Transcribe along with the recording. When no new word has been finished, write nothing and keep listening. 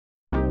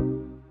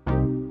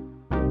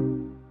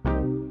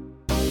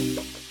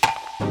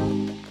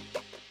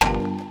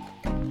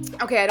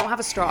Okay, I don't have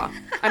a straw.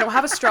 I don't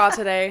have a straw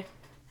today.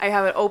 I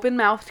have an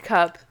open-mouthed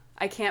cup.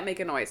 I can't make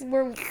a noise.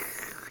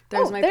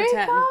 There's my there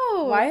pretend. You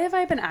go. Why have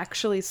I been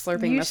actually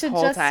slurping this whole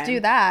time? You should just do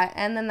that,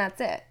 and then that's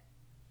it.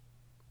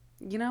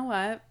 You know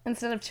what?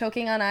 Instead of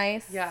choking on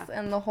ice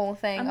and the whole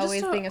thing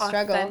always being a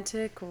struggle. I'm just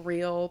an authentic,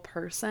 real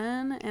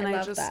person, and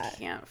I just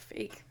can't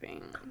fake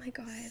things. Oh my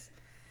God.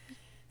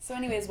 So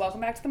anyways,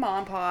 welcome back to the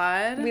Mom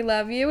Pod. We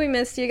love you. We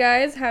missed you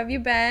guys. How have you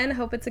been?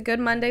 Hope it's a good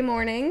Monday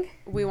morning.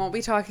 We won't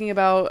be talking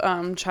about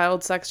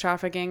child sex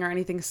trafficking or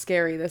anything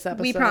scary this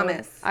episode. We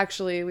promise.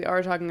 Actually, we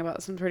are talking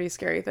about some pretty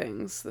scary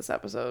things this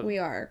episode. We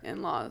are.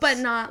 In-laws. But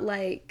not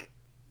like...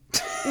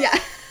 Yeah.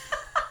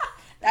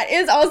 That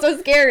is also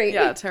scary.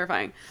 Yeah,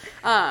 terrifying.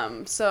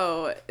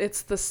 So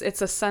it's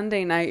a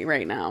Sunday night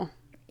right now.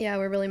 Yeah,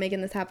 we're really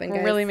making this happen, guys.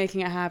 We're really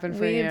making it happen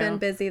for you. We've been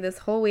busy this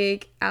whole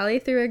week. Allie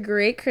threw a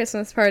great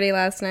Christmas party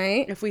last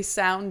night. If we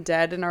sound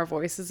dead in our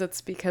voices, it's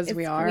because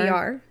we are. We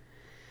are.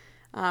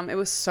 It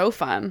was so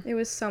fun. It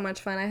was so much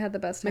fun. I had the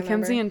best time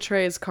Mackenzie ever. and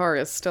Trey's car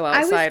is still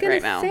outside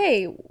right now. I was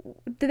going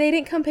to say, they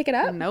didn't come pick it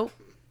up? Nope.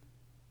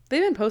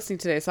 They've been posting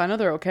today, so I know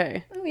they're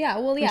okay. Oh, yeah.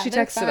 Well, yeah, she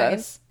texted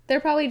us.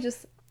 They're probably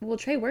just... Well,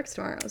 Trey works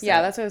tomorrow. So.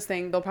 Yeah, that's what I was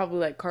saying. They'll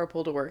probably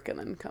carpool to work and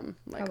then come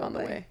on the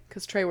way.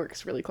 Because Trey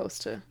works really close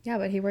to... Yeah,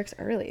 but he works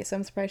early, so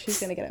I'm surprised she's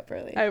going to get up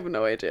early. I have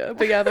no idea.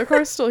 But yeah, their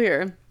car's still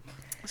here.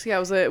 So yeah,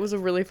 it was a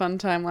really fun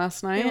time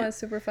last night. It was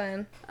super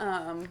fun.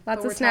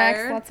 Lots of snacks,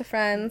 tired, lots of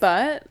friends.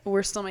 But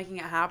we're still making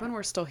it happen.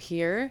 We're still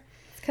here.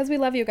 It's because we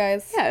love you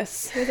guys.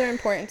 Yes. You guys are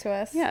important to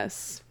us.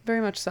 Yes,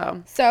 very much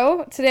so.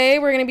 So today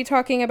we're going to be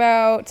talking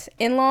about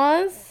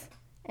in-laws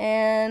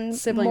and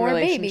sibling more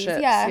relationships.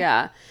 Babies.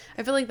 Yeah.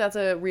 I feel like that's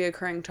a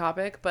reoccurring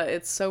topic, but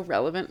it's so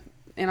relevant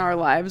in our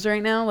lives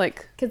right now.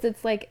 Because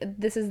it's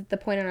this is the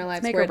point in our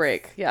lives make or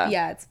break. Yeah.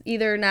 Yeah, it's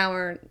either now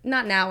or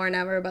not now or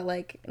never, but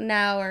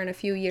now or in a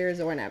few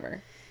years or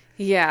never.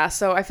 Yeah,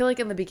 so I feel like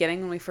in the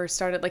beginning when we first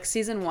started,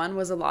 season 1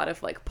 was a lot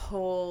of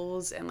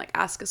polls and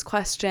ask us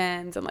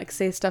questions and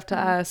say stuff to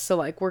us.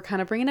 So we're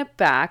kind of bringing it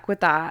back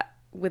with that.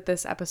 With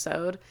this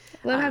episode.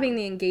 I love having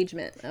the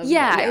engagement.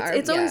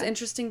 It's always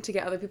interesting to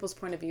get other people's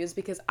point of views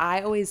because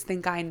I always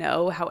think I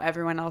know how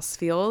everyone else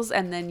feels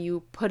and then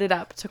you put it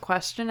up to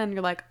question and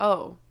you're like,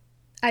 oh.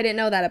 I didn't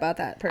know that about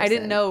that person. I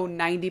didn't know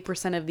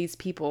 90% of these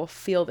people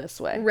feel this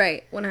way.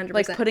 Right,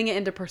 100%. Putting it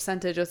into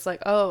percentage, it's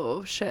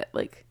oh, shit.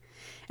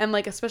 And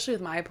especially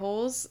with my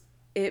polls,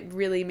 it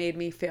really made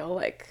me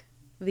feel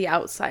the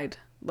outside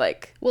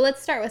well,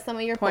 let's start with some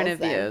of your point polls,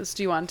 of views.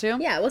 Do you want to?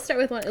 Yeah, let's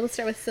start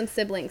with some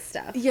sibling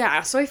stuff. Yeah,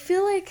 so I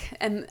feel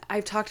and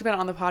I've talked about it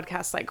on the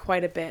podcast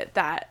quite a bit,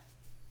 that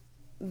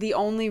the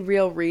only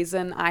real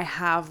reason I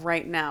have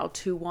right now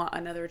to want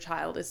another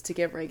child is to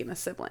give Reagan a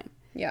sibling.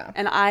 Yeah.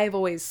 And I've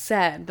always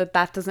said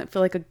that doesn't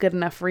feel like a good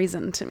enough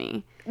reason to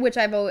me. Which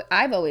I've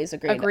always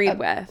agreed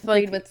with.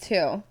 Agreed with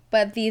too.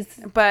 But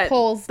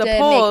polls did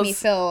make me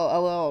feel a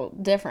little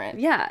different.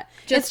 Yeah.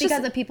 Just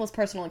because of people's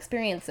personal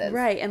experiences.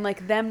 Right. And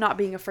them not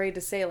being afraid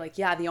to say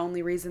yeah, the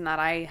only reason that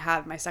I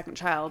had my second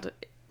child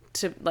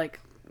to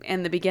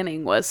in the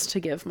beginning was to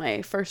give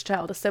my first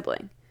child a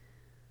sibling.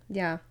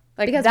 Yeah.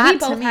 Because we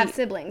both have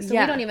siblings, so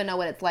we don't even know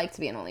what it's like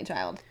to be an only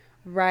child.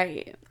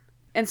 Right.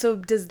 And so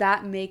does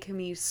that make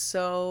me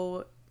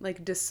so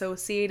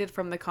dissociated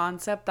from the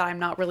concept that I'm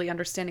not really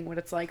understanding what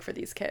it's like for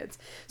these kids?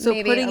 So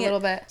maybe a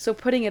little bit. So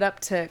putting it up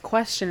to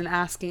question and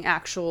asking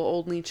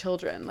actual only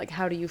children,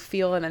 how do you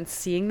feel? And then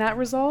seeing that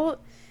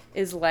result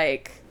is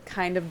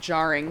kind of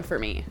jarring for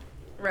me,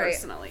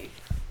 personally.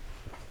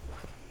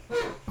 I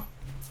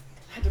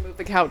had to move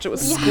the couch. It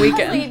was squeaking.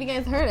 Yeah, if you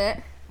guys heard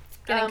it.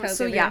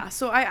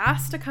 So I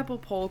asked a couple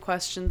poll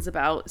questions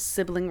about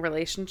sibling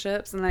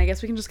relationships, and then I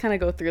guess we can just kind of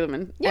go through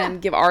them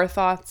and give our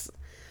thoughts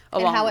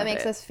along and how it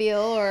makes us feel,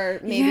 or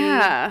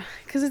maybe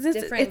because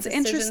it's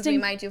interesting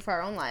we might do for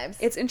our own lives.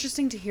 It's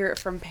interesting to hear it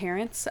from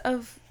parents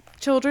of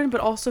children,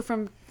 but also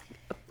from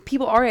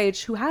people our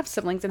age who have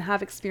siblings and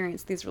have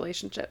experienced these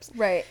relationships.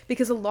 Right.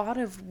 Because a lot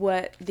of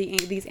what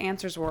these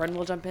answers were, and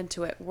we'll jump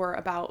into it, were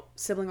about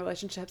sibling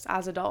relationships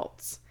as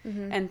adults,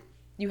 and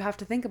you have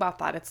to think about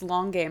that. It's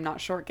long game, not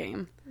short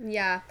game.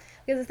 Yeah.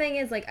 Because the thing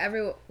is,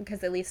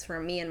 because at least for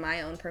me and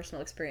my own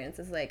personal experience,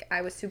 is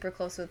I was super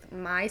close with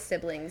my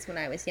siblings when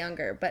I was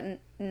younger, but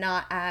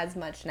not as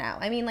much now.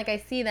 I mean, I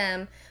see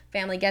them,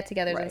 family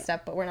get-togethers and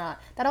stuff, but we're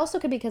not. That also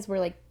could be because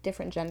we're,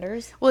 different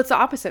genders. Well, it's the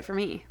opposite for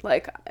me.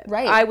 Right.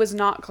 I was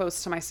not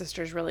close to my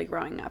sisters really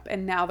growing up,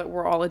 and now that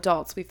we're all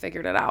adults, we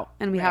figured it out,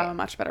 and we have a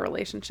much better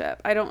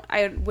relationship.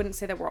 I wouldn't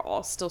say that we're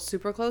all still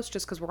super close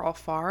just because we're all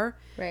far.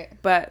 Right.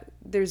 But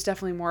there's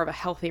definitely more of a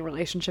healthy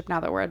relationship now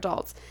that we're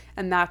adults,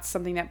 and that's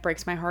something that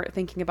breaks my heart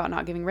thinking about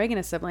not giving Reagan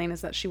a sibling,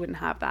 is that she wouldn't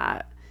have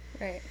that.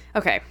 Right.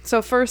 Okay,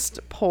 so first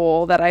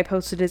poll that I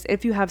posted is,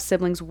 if you have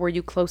siblings, were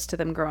you close to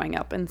them growing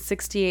up? And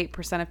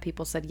 68% of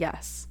people said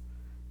yes.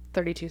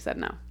 32 said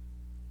no.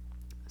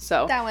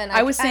 So that one,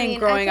 I was saying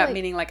growing up,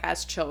 meaning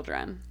as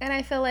children. And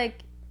I feel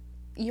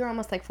you're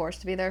almost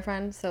forced to be their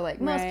friend. So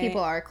most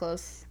people are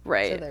close to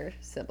their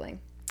sibling.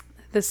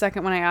 The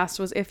second one I asked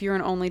was, if you're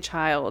an only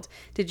child,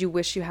 did you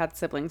wish you had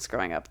siblings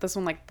growing up? This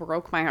one like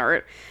broke my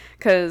heart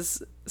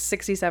because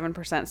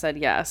 67% said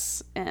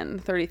yes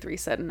and 33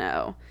 said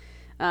no.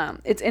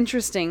 It's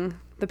interesting,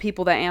 the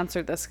people that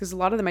answered this, because a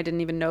lot of them I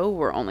didn't even know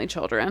were only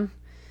children.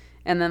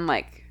 And then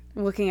like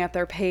looking at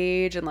their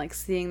page and like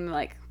seeing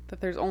like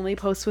that there's only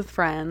posts with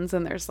friends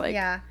and there's like...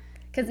 Yeah.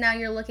 Because now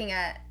you're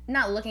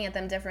not looking at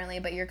them differently,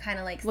 but you're kind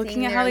of like looking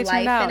seeing at their how they life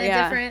turned out, in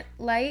a different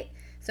light.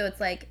 So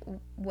it's like,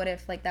 what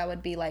if like that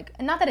would be like,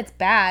 not that it's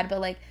bad, but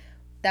like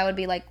that would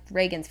be like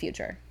Reagan's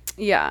future.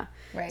 Yeah.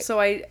 Right.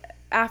 So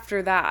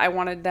after that, I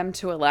wanted them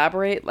to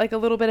elaborate like a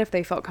little bit if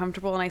they felt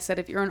comfortable. And I said,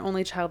 if you're an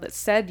only child that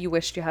said you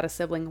wished you had a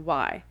sibling,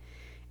 why?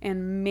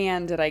 And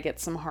man, did I get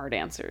some hard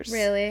answers.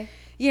 Really?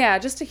 Yeah,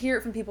 just to hear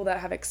it from people that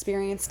have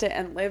experienced it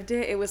and lived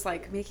it, it was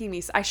like making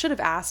me... I should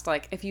have asked,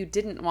 like, if you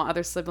didn't want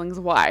other siblings,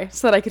 why?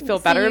 So that I could feel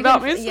better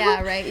about myself.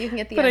 Yeah, right. You can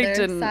get the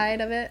other side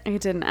of it. I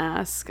didn't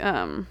ask.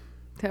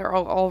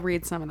 I'll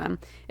read some of them.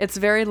 It's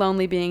very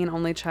lonely being an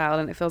only child,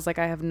 and it feels like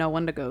I have no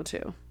one to go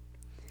to.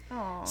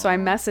 Aww. So I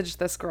messaged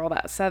this girl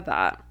that said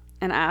that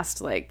and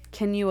asked, like,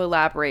 can you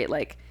elaborate?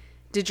 Like,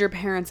 did your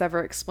parents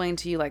ever explain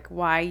to you, like,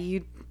 why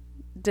you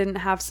didn't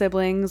have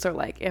siblings, or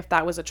like if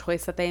that was a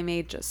choice that they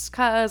made just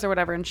cuz or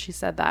whatever? And she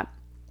said that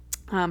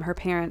her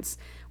parents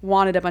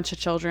wanted a bunch of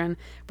children,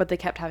 but they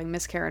kept having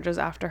miscarriages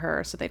after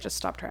her, so they just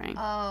stopped trying.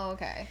 Oh,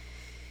 okay.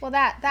 Well,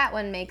 that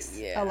one makes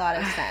a lot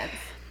of sense.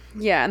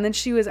 Yeah, and then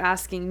she was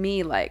asking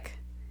me, like,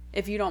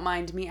 if you don't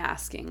mind me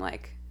asking,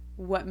 like,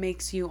 what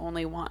makes you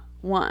only want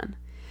one?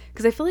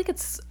 Because I feel like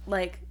it's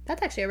like...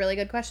 That's actually a really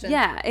good question.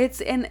 Yeah,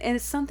 it's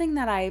something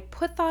that I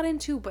put thought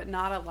into, but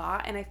not a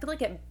lot, and I feel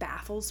like it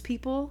baffles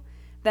people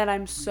that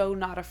I'm so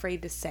not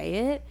afraid to say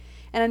it.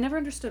 And I never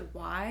understood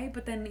why,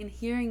 but then in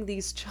hearing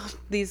these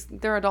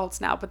they're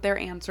adults now, but their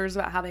answers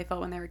about how they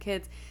felt when they were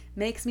kids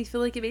makes me feel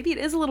like maybe it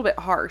is a little bit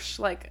harsh,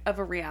 like, of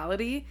a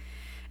reality.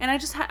 And I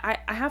just I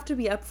have to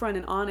be upfront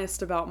and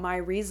honest about my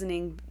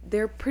reasoning.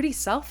 They're pretty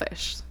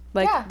selfish.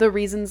 Like, the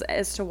reasons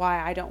as to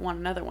why I don't want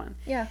another one.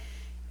 Yeah.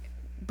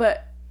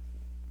 But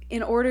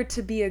in order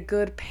to be a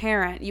good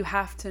parent, you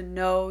have to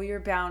know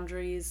your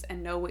boundaries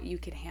and know what you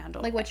can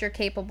handle. Like what you're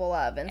capable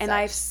of and such.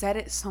 I've said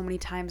it so many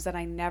times that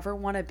I never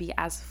want to be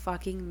as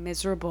fucking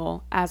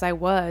miserable as I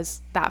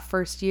was that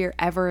first year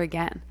ever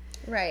again.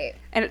 Right.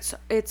 And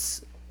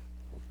it's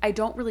I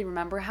don't really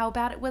remember how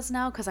bad it was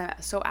now because I'm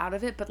so out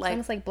of it, but like... It's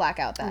almost like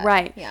blackout that.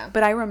 Right. Yeah.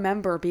 But I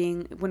remember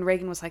being, when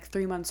Reagan was like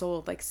 3 months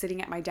old, like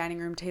sitting at my dining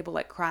room table,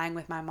 like crying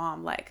with my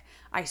mom, like,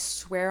 I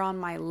swear on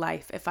my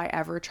life, if I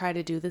ever try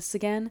to do this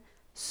again,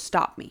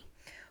 stop me.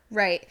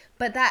 Right.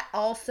 But that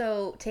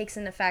also takes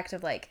an effect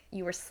of like,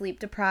 you were sleep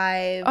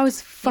deprived. I was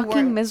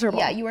fucking miserable.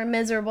 Yeah, you were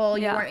miserable.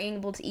 Yeah. You weren't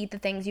able to eat the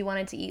things you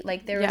wanted to eat.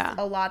 Like, there was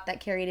a lot that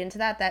carried into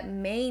that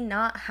may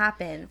not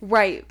happen.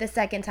 Right. The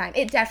second time.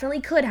 It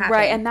definitely could happen.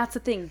 Right. And that's the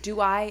thing.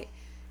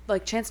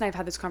 Like, Chance and I have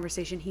had this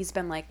conversation. He's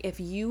been like, if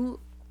you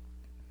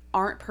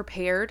aren't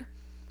prepared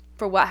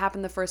for what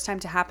happened the first time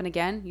to happen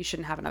again, you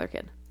shouldn't have another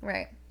kid.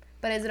 Right.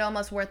 But is it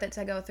almost worth it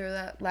to go through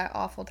that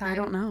awful time? I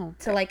don't know.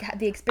 To like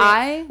the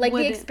experience,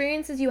 the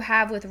experiences you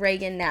have with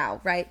Reagan now,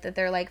 right? That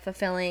they're like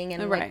fulfilling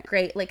and like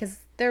great, like, because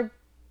they're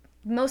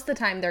most of the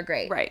time they're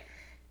great. Right.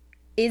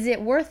 Is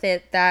it worth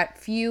it that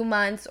few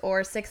months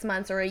or 6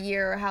 months or a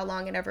year or how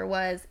long it ever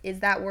was?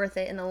 Is that worth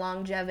it in the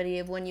longevity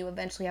of when you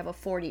eventually have a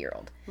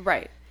 40-year-old?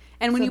 Right.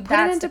 And when you put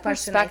it into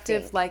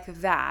perspective like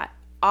that,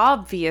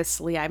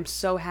 obviously, I'm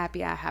so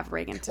happy I have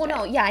Reagan today. Well,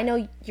 no, yeah, I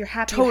know you're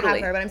happy to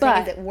have her, but I'm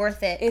saying, is it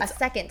worth it a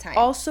second time?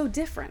 Also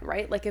different,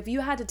 right? Like, if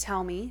you had to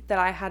tell me that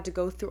I had to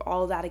go through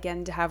all of that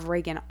again to have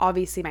Reagan,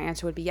 obviously my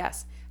answer would be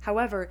yes.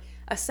 However,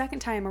 a second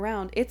time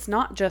around, it's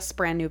not just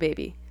brand new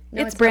baby.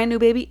 No, it's brand new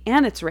baby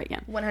and it's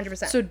Reagan.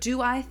 100%. So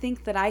do I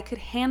think that I could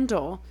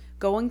handle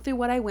going through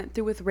what I went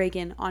through with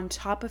Reagan on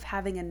top of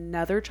having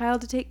another child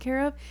to take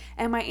care of?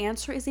 And my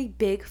answer is a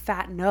big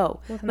fat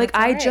no. Well, like,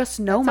 I just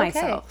know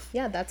myself. Okay.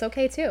 Yeah, that's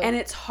okay too. And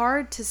it's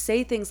hard to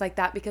say things like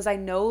that because I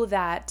know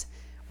that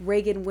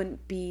Reagan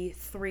wouldn't be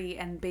 3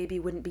 and baby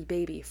wouldn't be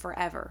baby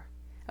forever.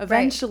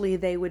 Eventually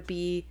they would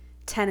be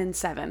 10 and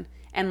 7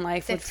 and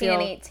life would feel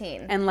 15 and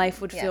 18. And life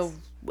would feel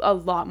a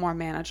lot more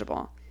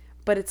manageable.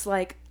 But it's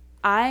like,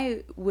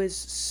 I was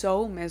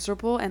so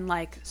miserable and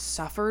like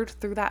suffered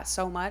through that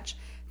so much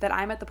that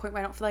I'm at the point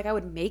where I don't feel like I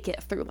would make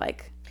it through,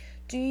 like...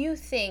 Do you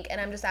think, and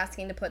I'm just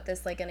asking to put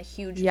this, like, in a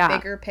huge,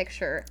 bigger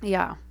picture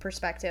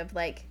perspective,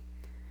 like,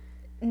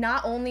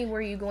 not only were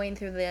you going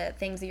through the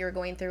things that you were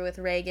going through with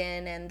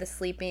Reagan and the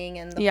sleeping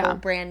and the whole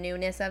brand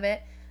newness of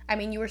it, I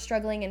mean, you were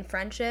struggling in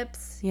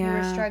friendships, you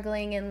were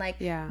struggling in, like,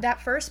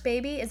 that first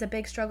baby is a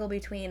big struggle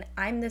between,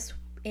 I'm this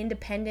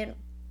independent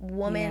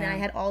woman and I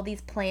had all these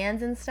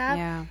plans and stuff,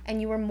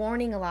 and you were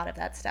mourning a lot of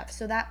that stuff,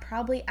 so that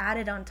probably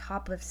added on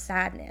top of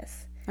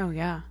sadness. Oh,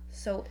 yeah.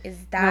 So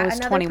is that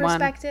another 21.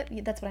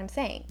 Perspective? That's what I'm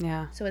saying.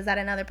 Yeah. So is that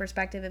another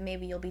perspective of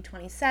maybe you'll be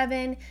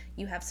 27,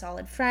 you have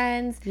solid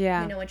friends, you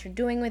know what you're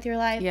doing with your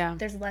life,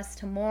 there's less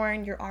to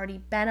mourn, you're already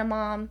been a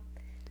mom.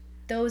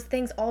 those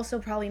things also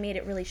probably made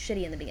it really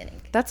shitty in the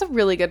beginning. That's a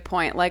really good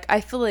point. Like,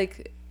 I feel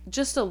like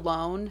just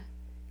alone,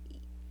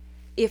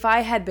 if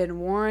I had been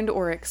warned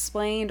or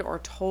explained or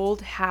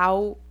told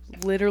how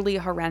literally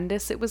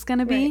horrendous it was going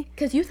to be.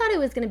 Because you thought it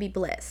was going to be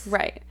bliss.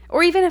 Right.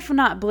 Or even if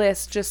not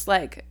bliss, just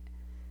like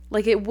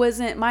it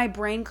wasn't, my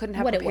brain couldn't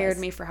have prepared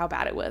me for how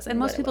bad it was. And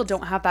most people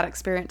don't have that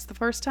experience the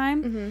first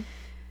time. Mm-hmm.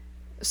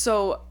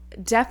 So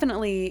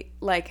definitely,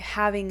 like,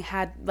 having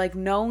had, like,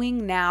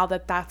 knowing now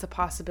that that's a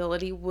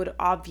possibility would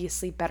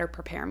obviously better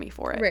prepare me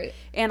for it. Right.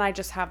 And I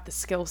just have the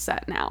skill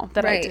set now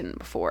that I didn't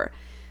before.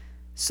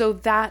 So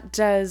that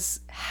does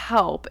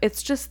help.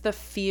 It's just the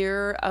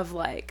fear of,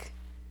 like,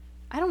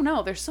 I don't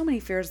know. There's so many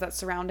fears that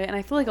surround it. And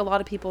I feel like a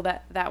lot of people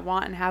that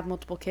want and have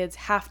multiple kids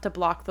have to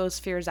block those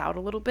fears out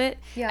a little bit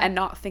and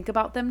not think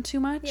about them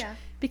too much. Yeah.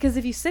 Because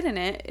if you sit in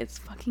it, it's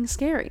fucking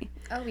scary.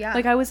 Oh, yeah.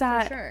 Like, I was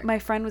my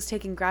friend was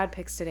taking grad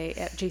pics today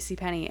at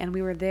JCPenney, and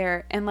we were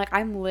there, and, like,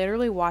 I'm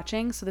literally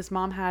watching. So this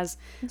mom has,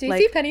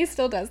 JCPenney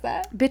still does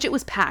that? Bitch, it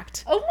was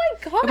packed. Oh,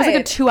 my God. It was like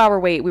a 2-hour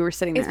wait. We were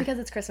sitting there. It's because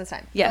it's Christmas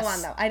time. Yes. Go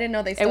on, though. I didn't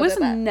know they still did that.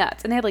 It was did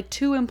nuts. And they had, like,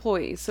 2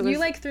 employees. So you,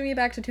 like, threw me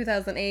back to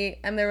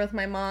 2008. I'm there with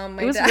my mom,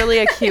 my dad. It was really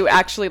a cute,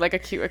 actually, like, a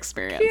cute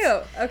experience.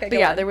 Cute. Okay, but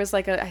yeah, there was,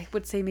 like, I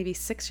would say maybe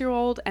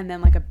 6-year-old and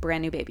then, like, a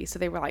brand new baby. So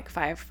they were, like,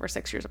 5 or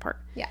 6 years apart.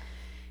 Yeah.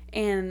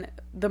 And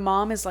the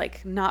mom is,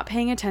 like, not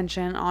paying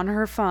attention on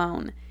her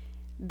phone.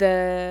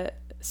 The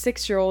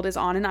 6-year-old is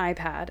on an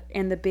iPad,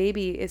 and the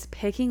baby is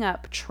picking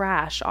up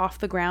trash off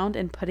the ground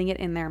and putting it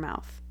in their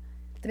mouth.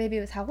 The baby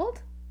was how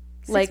old?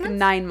 6 months?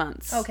 9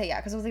 months. Okay, yeah,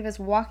 because I was like, it was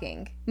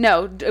walking.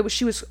 No,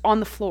 she was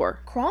on the floor.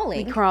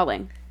 Crawling?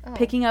 Crawling. Oh.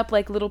 Picking up,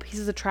 like, little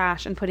pieces of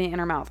trash and putting it in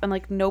her mouth. And,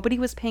 like, nobody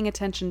was paying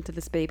attention to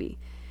this baby.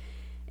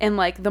 And,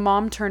 like, the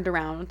mom turned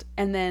around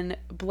and then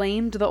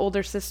blamed the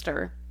older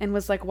sister and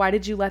was like, why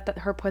did you let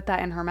her put that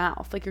in her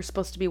mouth? Like, you're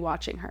supposed to be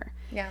watching her.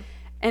 Yeah.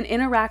 And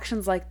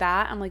interactions like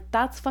that, I'm like,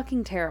 that's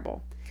fucking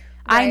terrible.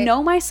 Right. I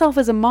know myself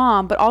as a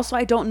mom, but also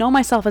I don't know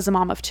myself as a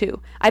mom of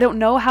 2. I don't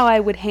know how I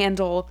would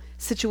handle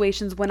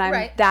situations when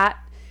I'm that...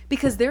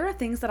 Because there are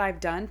things that I've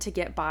done to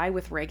get by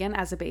with Reagan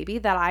as a baby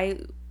that I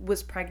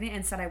was pregnant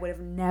and said I would have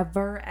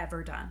never,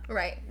 ever done.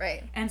 Right,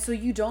 right. And so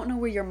you don't know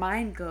where your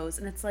mind goes.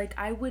 And it's like,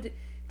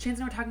 Chance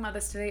and I were talking about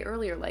this today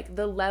earlier, like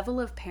the level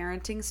of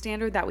parenting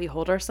standard that we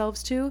hold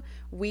ourselves to,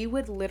 we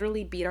would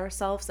literally beat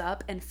ourselves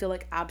up and feel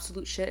like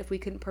absolute shit if we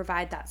couldn't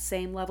provide that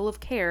same level of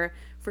care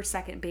for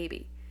second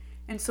baby.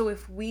 And so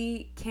if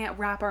we can't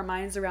wrap our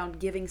minds around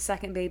giving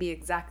second baby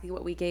exactly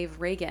what we gave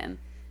Reagan,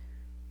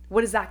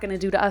 what is that going to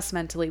do to us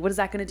mentally? What is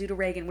that going to do to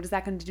Reagan? What is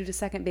that going to do to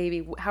second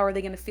baby? How are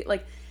they going to feel?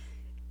 Like,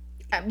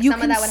 you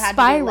some of that would have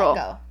to be let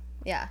go.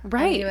 Yeah.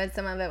 Right. I mean,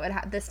 some of it would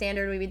have, the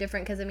standard would be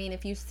different because, I mean,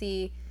 if you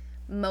see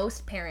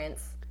most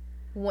parents,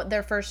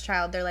 their first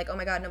child, they're like, oh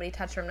my God, nobody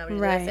touched her, nobody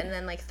did this. And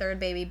then, like, third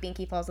baby,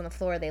 Binky falls on the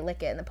floor, they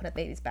lick it and then put a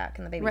baby's back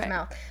in the baby's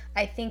mouth.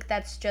 I think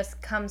that's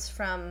just comes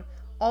from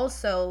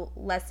also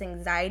less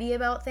anxiety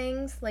about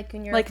things, like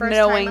when you're like first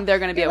knowing time, they're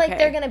gonna be okay. Like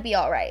they're gonna be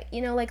all right,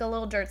 you know, like a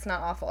little dirt's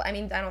not awful. I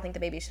mean, I don't think the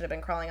baby should have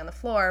been crawling on the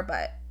floor,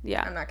 but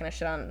yeah, I'm not gonna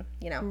shit on,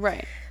 you know,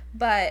 right.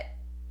 But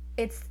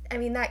it's, I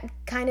mean, that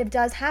kind of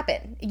does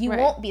happen. You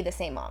won't be the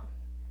same mom,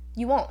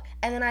 you won't.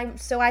 And then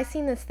I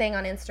seen this thing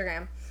on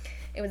Instagram.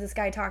 It was this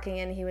guy talking,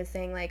 and he was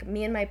saying, like,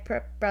 me and my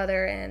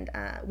brother, and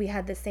we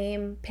had the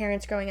same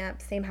parents growing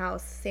up, same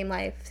house, same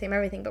life, same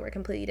everything, but we're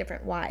completely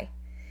different. Why?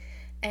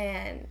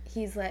 And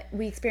he's like,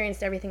 we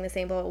experienced everything the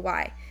same, but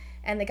why?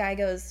 And the guy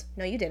goes,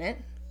 no, you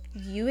didn't.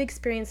 You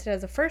experienced it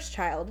as a first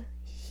child.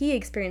 He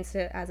experienced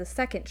it as a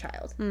second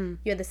child. You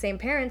had the same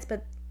parents,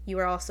 but you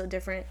were also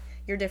different.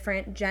 You're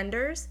different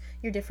genders,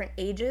 you're different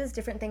ages,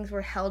 different things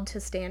were held to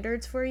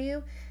standards for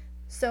you.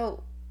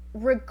 So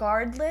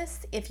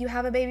regardless, if you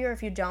have a baby or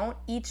if you don't,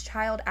 each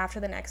child after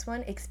the next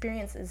one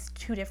experiences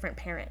 2 different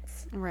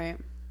parents. Right.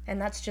 And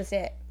that's just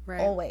it.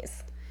 Right.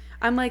 Always.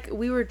 I'm like,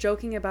 we were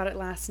joking about it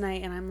last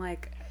night, and I'm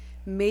like,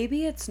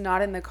 maybe it's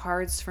not in the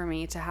cards for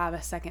me to have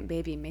a second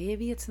baby.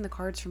 Maybe it's in the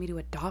cards for me to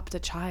adopt a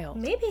child.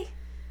 Maybe.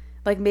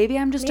 Like, maybe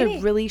I'm just a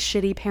really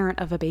shitty parent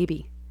of a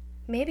baby.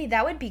 Maybe.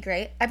 That would be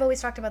great. I've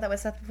always talked about that with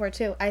Seth before,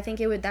 too. I think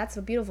that's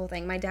a beautiful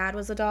thing. My dad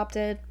was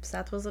adopted.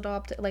 Seth was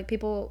adopted. Like,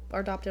 people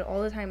are adopted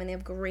all the time, and they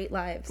have great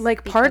lives.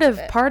 Like, part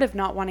of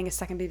not wanting a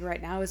second baby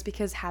right now is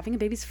because having a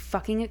baby's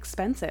fucking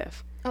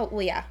expensive. Oh,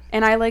 well, yeah.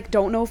 And I, like,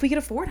 don't know if we could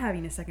afford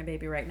having a second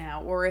baby right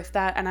now, or if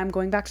that, and I'm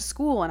going back to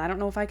school, and I don't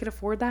know if I could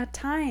afford that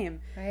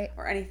time. Right.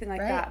 Or anything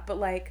like that. But,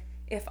 like,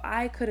 if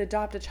I could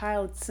adopt a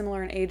child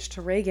similar in age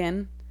to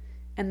Reagan,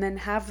 and then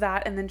have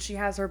that, and then she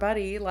has her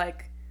buddy,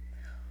 like,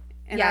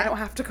 and I don't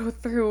have to go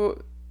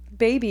through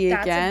baby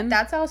again.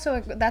 That's also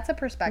that's a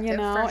perspective, you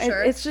know, for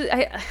sure. It's just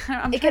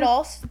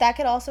that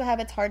could also have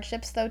its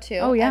hardships though too.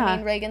 Oh yeah. I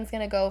mean, Reagan's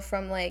gonna go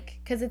from like,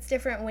 because it's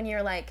different when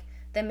you're like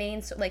the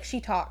main, like she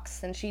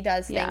talks and she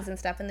does things and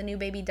stuff, and the new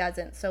baby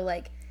doesn't. So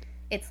like,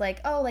 it's like,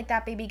 oh, like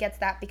that baby gets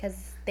that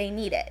because they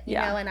need it, you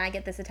know, and I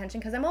get this attention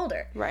because I'm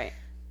older. Right.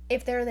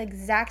 If they're the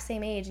exact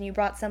same age and you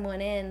brought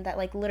someone in that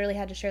like literally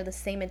had to share the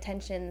same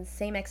attention,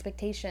 same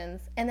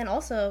expectations, and then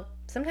also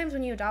sometimes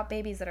when you adopt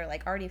babies that are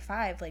like already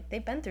 5, like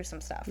they've been through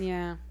some stuff.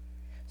 Yeah.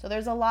 So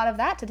there's a lot of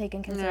that to take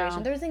in consideration.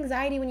 Yeah. There's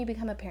anxiety when you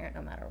become a parent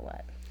no matter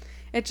what.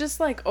 It just,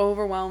 like,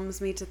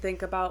 overwhelms me to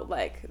think about,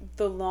 like,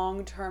 the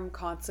long-term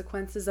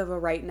consequences of a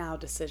right now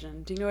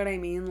decision. Do you know what I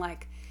mean?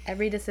 Like,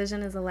 every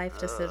decision is a life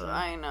decision.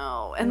 I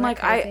know. And,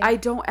 like, I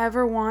don't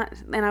ever want,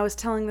 and I was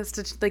telling this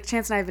to, like,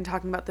 Chance and I have been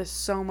talking about this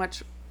so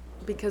much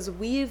because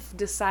we've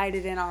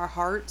decided in our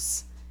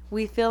hearts,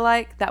 we feel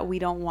like, that we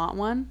don't want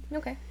one.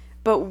 Okay.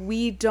 But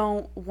we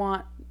don't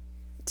want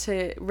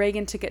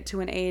Reagan to get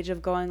to an age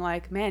of going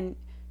like, man,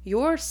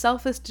 your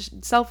selfish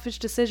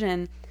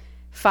decision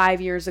 5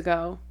 years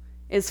ago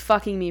is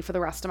fucking me for the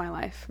rest of my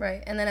life.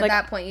 Right. And then at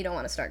that point, you don't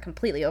want to start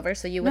completely over,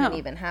 so you wouldn't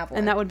even have one.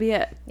 And that would be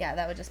it. Yeah,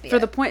 that would just be For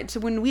the point, to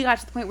when we got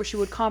to the point where she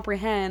would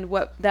comprehend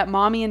that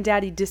mommy and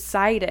daddy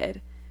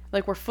decided,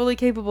 like, we're fully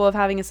capable of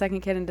having a second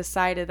kid and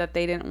decided that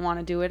they didn't want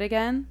to do it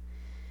again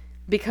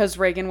because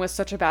Reagan was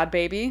such a bad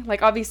baby.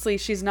 Like, obviously,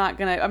 I'm not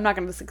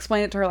going to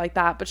explain it to her like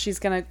that, but she's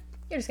going to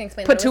You're just going to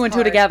explain put 2 and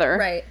 2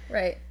 together.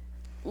 Right.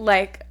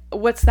 Like,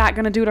 what's that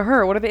going to do to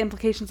her? What are the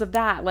implications of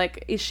that?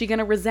 Like, is she going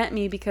to resent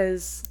me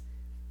because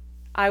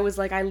I was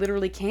like, I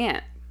literally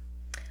can't?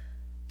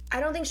 I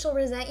don't think she'll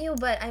resent you,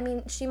 but, I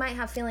mean, she might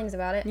have feelings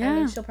about it. Yeah. I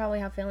mean, she'll probably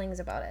have feelings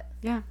about it.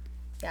 Yeah.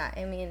 Yeah,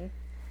 I mean...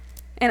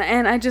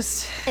 And I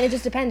just... And it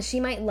just depends. She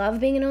might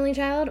love being an only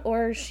child,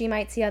 or she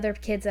might see other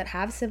kids that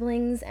have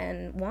siblings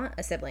and want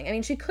a sibling. I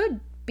mean, she could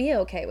be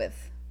okay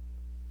with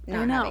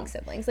not having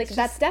siblings. Like,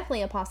 that's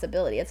definitely a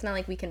possibility. It's not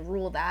like we can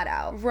rule that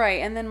out.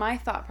 Right. And then my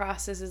thought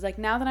process is, like,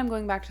 now that I'm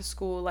going back to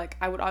school, like,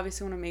 I would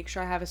obviously want to make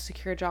sure I have a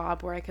secure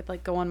job where I could,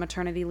 like, go on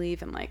maternity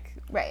leave and, like,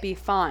 be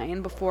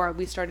fine before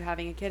we started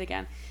having a kid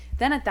again.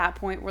 Then at that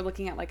point, we're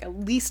looking at, like, at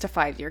least a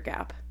 5-year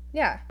gap.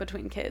 Yeah.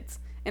 Between kids.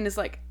 And it's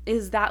like,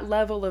 is that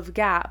level of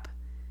gap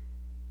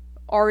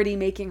already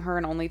making her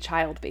an only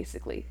child,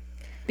 basically?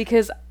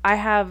 Because I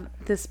have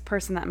this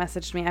person that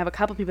messaged me. I have a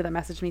couple people that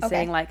messaged me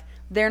saying, like,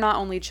 they're not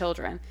only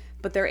children,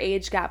 but their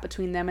age gap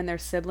between them and their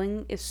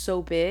sibling is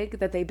so big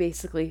that they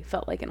basically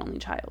felt like an only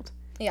child.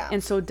 Yeah.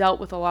 And so dealt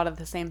with a lot of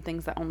the same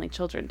things that only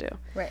children do.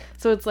 Right.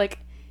 So it's like,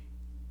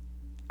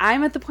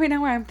 I'm at the point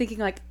now where I'm thinking,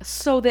 like,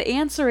 so the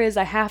answer is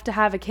I have to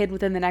have a kid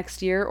within the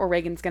next year or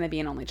Reagan's going to be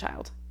an only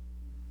child.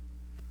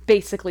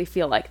 Basically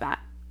feel like that.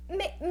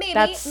 Maybe.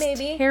 That's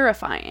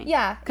terrifying.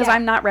 Yeah. Because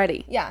I'm not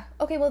ready. Yeah.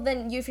 Okay, well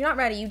then, if you're not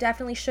ready, you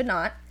definitely should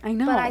not. I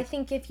know. But I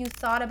think if you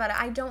thought about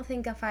it, I don't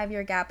think a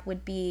 5-year gap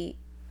would be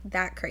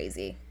that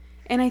crazy.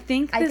 And I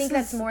think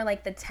that's more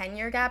like the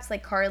 10-year gaps.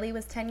 Like, Carly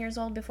was 10 years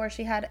old before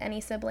she had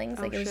any siblings.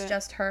 Like, it was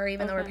just her,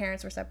 even though her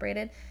parents were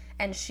separated.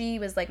 And she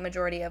was, like,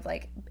 majority of,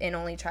 like, an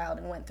only child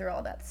and went through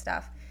all that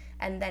stuff.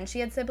 And then she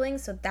had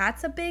siblings, so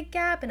that's a big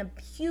gap and a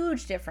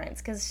huge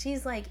difference because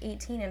she's like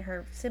 18 and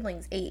her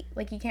siblings 8.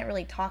 Like, you can't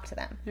really talk to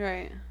them.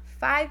 Right.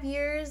 5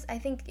 years, I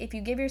think if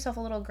you give yourself a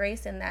little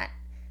grace and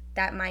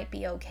that might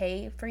be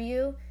okay for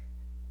you,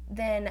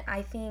 then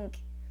I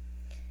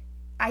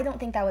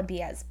don't think that would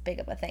be as big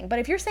of a thing. But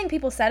if you're saying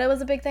people said it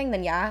was a big thing,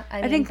 then yeah.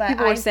 I think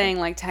people are saying,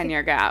 like,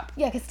 10-year gap.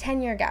 Yeah, because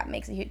 10-year gap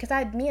makes a huge...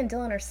 Because me and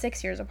Dylan are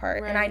 6 years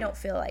apart, and I don't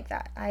feel like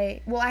that.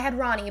 I had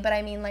Ronnie, but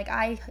I mean, like,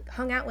 I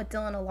hung out with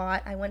Dylan a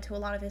lot. I went to a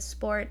lot of his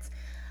sports.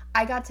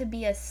 I got to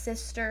be a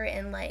sister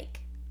in, like,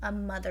 a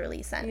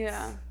motherly sense.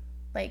 Yeah.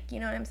 Like, you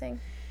know what I'm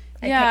saying?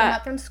 I'd pick him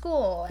up from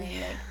school.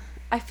 And, like...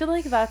 I feel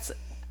like that's...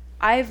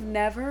 I've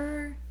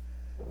never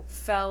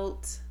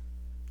felt...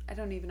 I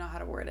don't even know how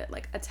to word it,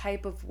 like a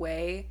type of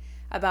way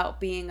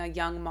about being a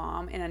young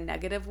mom in a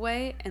negative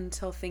way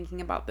until thinking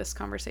about this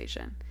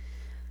conversation.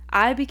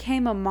 I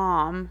became a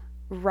mom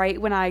right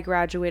when I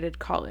graduated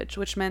college,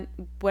 which meant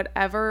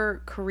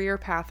whatever career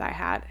path I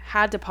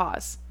had to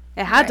pause.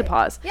 It had to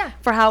pause. Yeah.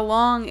 For how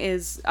long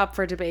is up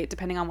for debate,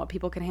 depending on what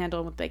people can handle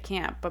and what they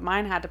can't. But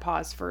mine had to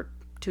pause for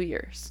 2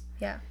 years.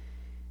 Yeah.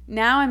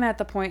 Now I'm at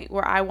the point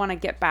where I want to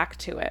get back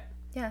to it.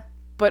 Yeah.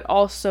 But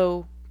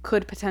also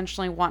could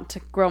potentially want to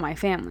grow my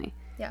family.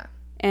 Yeah.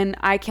 And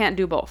I can't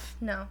do both.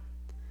 No.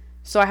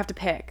 So I have to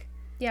pick.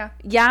 Yeah.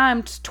 Yeah,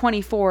 I'm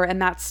 24 and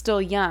that's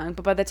still young,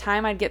 but by the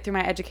time I'd get through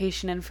my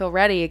education and feel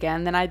ready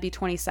again, then I'd be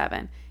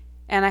 27.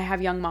 And I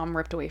have young mom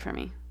ripped away from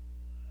me.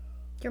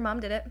 Your mom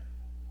did it.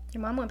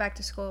 Your mom went back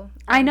to school.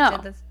 I know.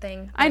 Did the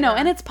thing. I know,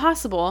 and it's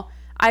possible.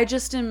 I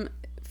just am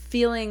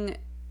feeling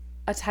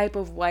a type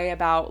of way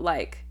about,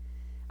 like,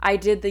 I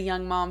did the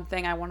young mom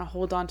thing. I want to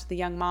hold on to the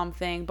young mom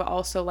thing. But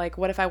also, like,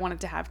 what if I wanted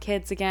to have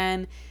kids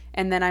again?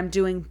 And then I'm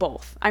doing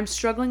both. I'm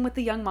struggling with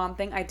the young mom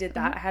thing. I did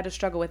that. Mm-hmm. I had to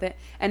struggle with it.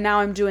 And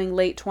now I'm doing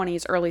late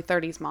 20s, early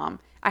 30s mom.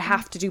 I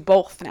have to do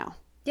both now.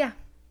 Yeah.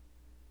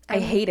 I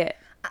hate it.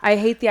 I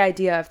hate the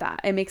idea of that.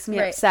 It makes me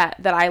upset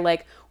that I,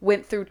 like,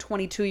 went through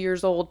 22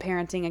 years old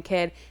parenting a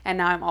kid. And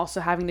now I'm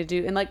also having to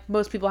do... And, like,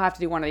 most people have to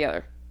do one or the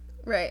other.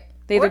 Right.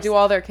 They either do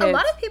all their kids. A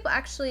lot of people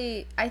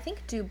actually, I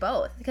think, do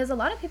both. Because a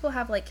lot of people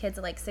have, like, kids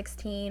at, like,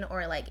 16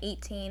 or, like,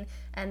 18.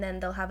 And then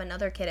they'll have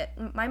another kid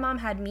at... My mom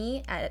had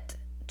me at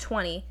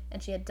 20.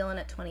 And she had Dylan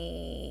at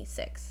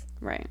 26.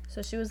 Right.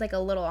 So she was, like, a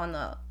little on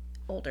the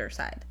older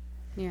side.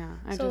 Yeah.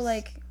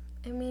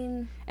 I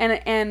mean,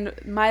 and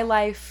my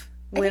life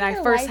when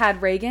I first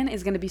had Reagan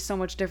is going to be so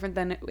much different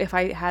than if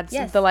I had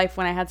the life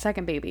when I had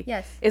second baby.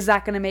 Yes. Is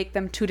that going to make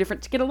them too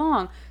different to get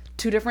along?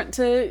 Too different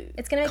to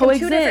It's going to make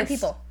coexist? them two different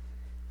people.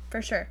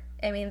 For sure.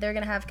 I mean, they're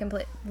going to have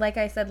complete, like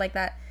I said, like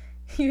that.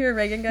 You hear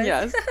Reagan, guys?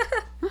 Yes.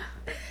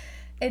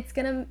 It's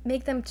going to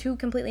make them two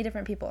completely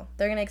different people.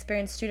 They're going to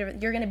experience two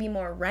different, you're going to be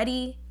more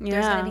ready. Yeah.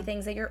 There's going to be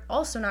things that you're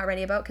also not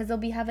ready about because they'll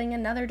be having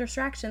another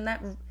distraction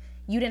that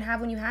you didn't have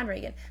when you had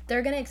Reagan.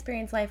 They're going to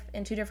experience life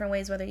in two different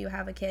ways, whether you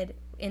have a kid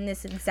in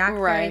this exact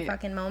very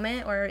fucking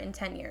moment or in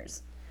 10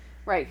 years.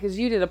 Right, because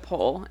you did a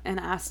poll and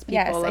asked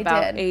people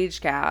about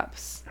age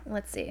gaps.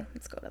 Let's see.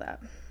 Let's go to that.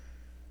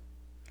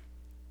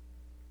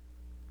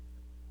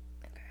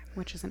 Okay.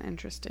 Which is an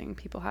interesting,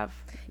 people have...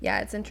 Yeah,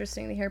 it's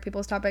interesting to hear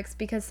people's topics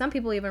because some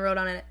people even wrote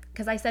on it,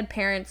 because I said,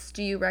 parents,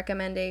 do you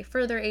recommend a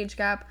further age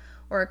gap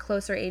or a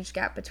closer age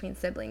gap between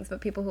siblings?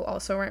 But people who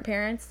also weren't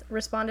parents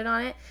responded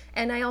on it.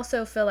 And I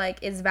also feel like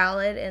it's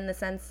valid in the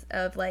sense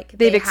of like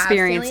they've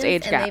experienced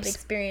age gaps. They've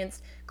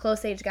experienced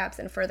close age gaps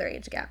and further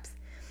age gaps.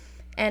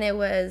 And it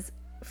was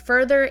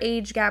further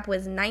age gap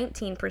was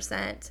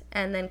 19%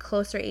 and then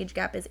closer age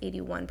gap is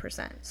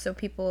 81%. So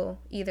people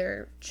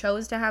either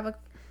chose to have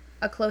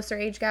a closer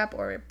age gap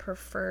or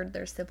preferred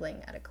their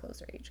sibling at a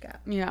closer age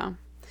gap. Yeah.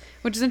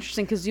 Which is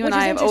interesting because you and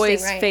I have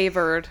always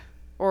favored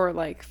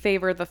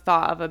the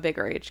thought of a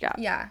bigger age gap.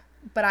 Yeah,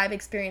 but I've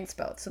experienced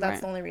both, so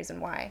that's the only reason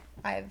why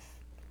I've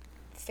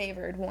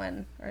favored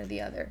one or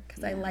the other,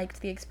 because I liked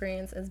the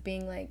experience as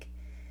being like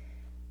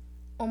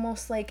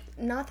almost like,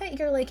 not that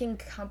you're like in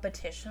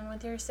competition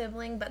with your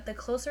sibling, but the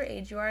closer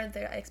age you are,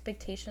 the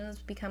expectations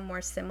become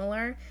more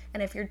similar,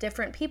 and if you're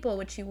different people,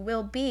 which you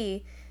will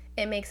be,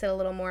 it makes it a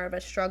little more of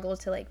a struggle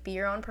to like be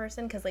your own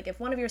person, because like if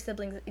one of your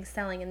siblings is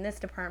excelling in this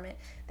department,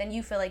 then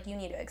you feel like you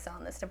need to excel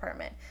in this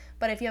department.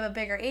 But if you have a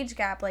bigger age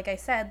gap, like I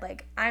said,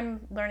 like I'm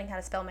learning how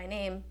to spell my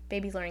name,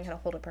 baby's learning how to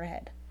hold up her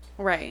head.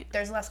 Right.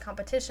 There's less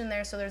competition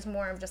there, so there's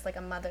more of just like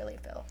a motherly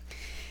feel.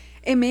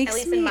 It makes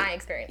me, at least in my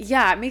experience.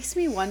 Yeah, it makes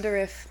me wonder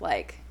if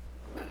like,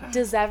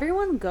 does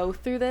everyone go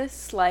through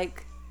this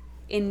like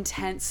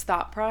intense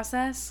thought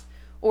process,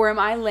 or am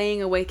I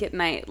laying awake at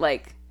night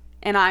like,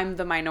 and I'm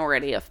the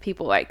minority of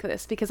people like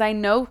this? Because I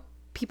know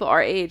people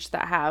our age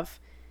that have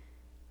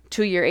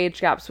 2-year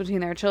age gaps between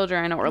their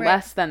children or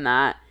less than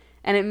that.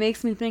 And it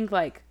makes me think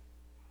like,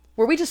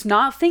 were we just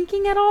not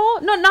thinking at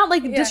all? No, not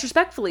like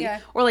disrespectfully.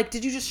 Yeah. Or like,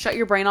 did you just shut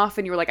your brain off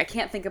and you were like, I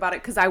can't think about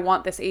it because I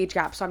want this age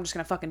gap, so I'm just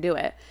going to fucking do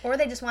it. Or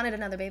they just wanted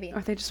another baby.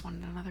 Or they just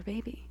wanted another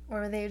baby.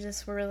 Or they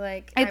just were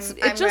like, I'm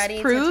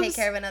ready to take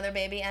care of another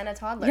baby and a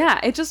toddler. Yeah,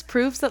 it just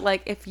proves that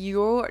like, if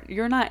you're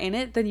not in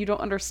it, then you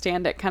don't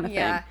understand it kind of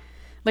thing.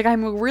 Like,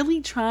 I'm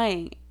really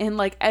trying in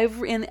like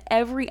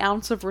every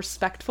ounce of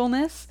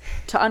respectfulness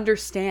to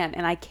understand,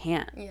 and I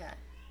can't. Yeah,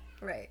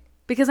 right.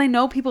 Because I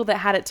know people that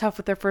had it tough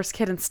with their first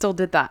kid and still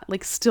did that.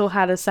 Like, still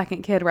had a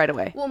second kid right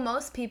away. Well,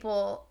 most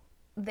people,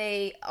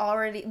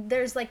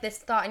 there's like this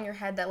thought in your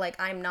head that like,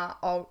 I'm not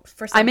all,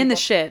 for some I'm in people,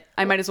 the shit.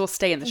 I might as well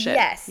stay in the shit.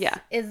 Yes. Yeah.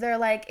 Is there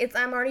like,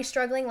 I'm already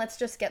struggling. Let's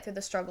just get through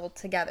the struggle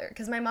together.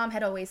 Because my mom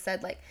had always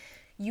said like,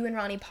 you and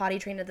Ronnie potty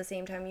trained at the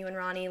same time. You and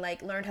Ronnie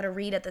like learned how to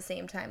read at the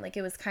same time. Like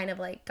it was kind of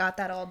like got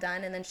that all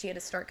done. And then she had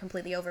to start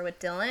completely over with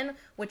Dylan,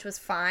 which was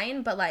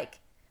fine. But like,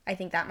 I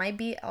think that might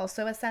be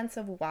also a sense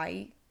of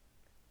why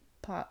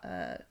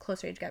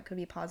closer age gap could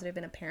be positive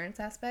in a parent's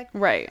aspect.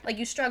 Right. Like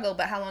you struggle,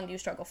 but how long do you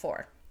struggle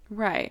for?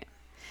 Right.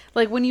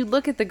 Like when you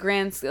look at the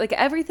grand, like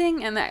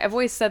everything, and I've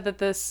always said that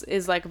this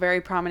is like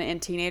very prominent in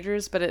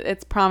teenagers, but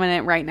it's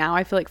prominent right now.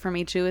 I feel like for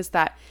me too, is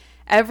that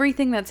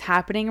everything that's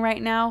happening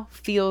right now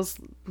feels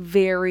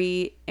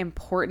very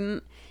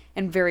important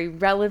and very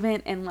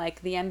relevant and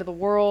like the end of the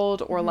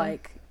world or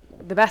like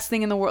the best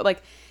thing in the world,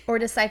 like, or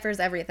deciphers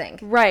everything.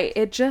 Right.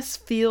 It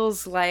just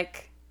feels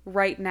like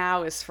right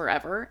now is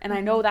forever. And I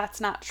know that's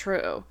not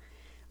true.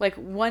 Like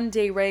one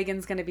day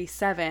Reagan's going to be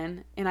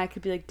 7 and I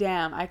could be like,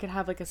 damn, I could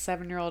have like a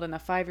 7-year-old and a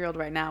 5-year-old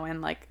right now.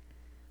 And like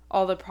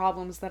all the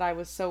problems that I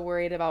was so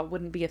worried about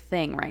wouldn't be a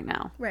thing right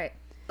now. Right.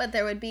 But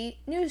there would be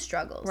new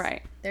struggles.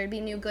 Right. There'd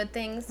be new good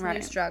things,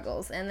 new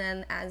struggles. And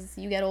then as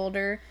you get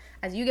older,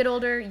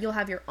 you'll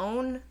have your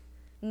own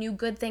new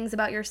good things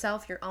about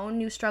yourself, your own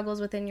new struggles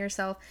within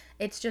yourself.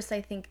 It's just, I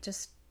think,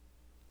 just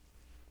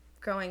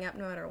growing up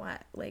no matter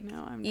what. Like,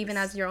 even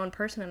as your own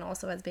person and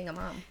also as being a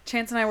mom.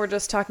 Chance and I were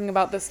just talking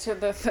about this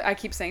I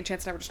keep saying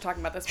Chance and I were just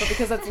talking about this, but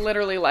because that's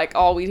literally like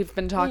all we've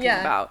been talking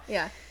about.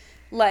 Yeah.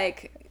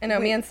 Like, I know,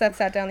 me and Seth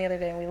sat down the other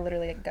day and we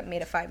literally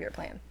made a 5-year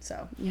plan.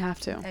 So you have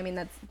to. I mean,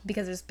 that's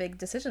because there's big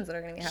decisions that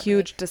are going to be happening.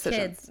 Huge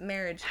decisions. Kids,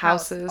 marriage,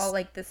 houses. House, all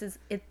like this is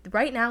it.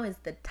 Right now is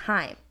the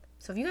time.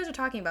 So if you guys are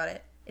talking about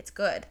it, it's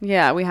good.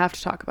 Yeah, we have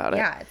to talk about it.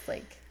 Yeah, it's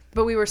like.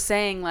 But we were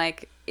saying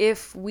like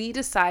if we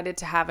decided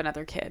to have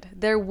another kid,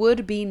 there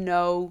would be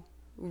no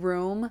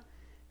room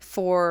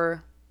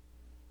for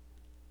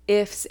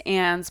ifs,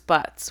 ands,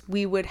 buts.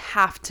 We would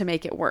have to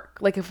make it work.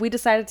 Like if we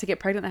decided to get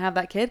pregnant and have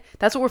that kid,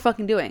 that's what we're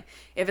fucking doing.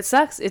 If it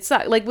sucks, it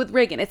sucks. Like with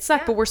Reagan, it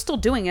sucked, but we're still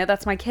doing it.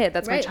 That's my kid.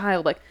 That's my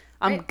child. Like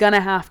I'm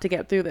gonna have to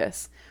get through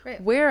this.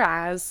 Right.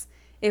 Whereas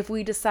if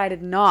we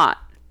decided not,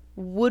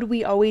 would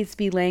we always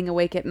be laying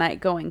awake at night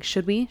going,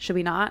 should we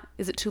not,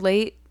 is it too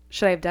late,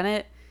 should I have done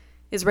it,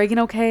 is Reagan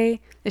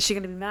okay, is she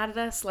gonna be mad at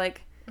us?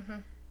 Like,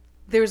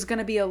 there's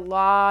gonna be a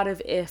lot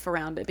of if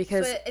around it,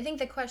 because so I think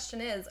the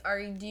question is,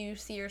 do you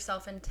see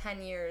yourself in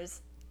 10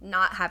 years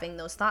not having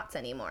those thoughts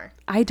anymore?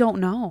 I don't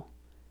know.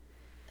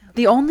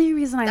 The only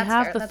reason I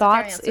have fair. the That's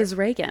thoughts is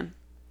Reagan.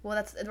 Well,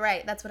 that's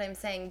right. That's what I'm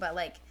saying. But,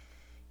 like,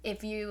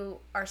 if you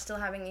are still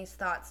having these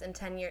thoughts in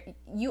 10 years,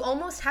 you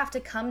almost have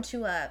to come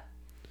to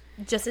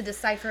just a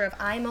decipher of,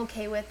 I'm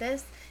okay with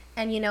this.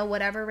 And,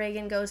 whatever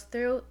Reagan goes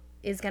through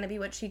is going to be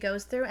what she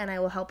goes through. And I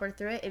will help her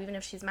through it, even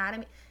if she's mad at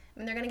me. I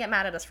mean, they're going to get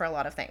mad at us for a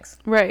lot of things.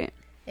 Right.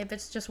 If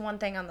it's just one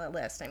thing on the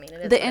list, I mean,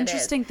 it is the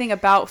interesting thing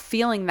about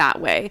feeling that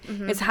way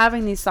is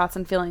having these thoughts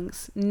and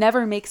feelings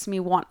never makes me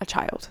want a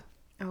child.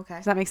 Okay.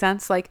 Does that make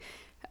sense? Like,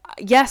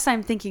 yes,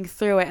 I'm thinking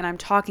through it and I'm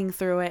talking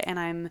through it and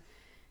I'm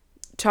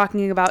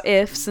talking about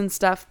ifs and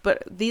stuff,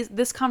 but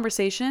this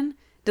conversation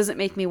doesn't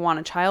make me want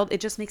a child.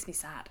 It just makes me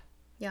sad.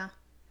 Yeah.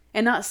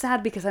 And not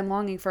sad because I'm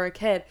longing for a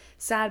kid.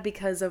 Sad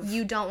because of...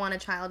 You don't want a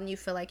child and you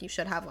feel like you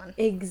should have one.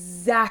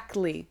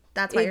 Exactly.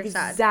 That's why you're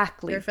sad.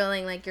 Exactly. You're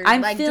feeling like you're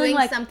I'm doing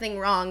something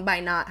wrong by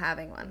not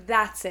having one.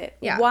 That's it.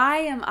 Yeah. Why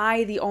am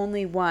I the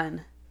only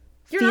one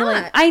You're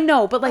feeling... not. I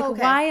know, but like,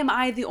 okay. Why am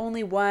I the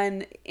only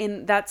one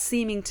in that's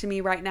seeming to me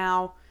right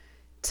now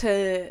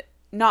to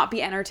not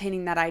be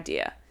entertaining that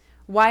idea?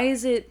 Why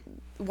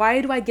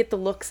do I get the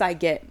looks I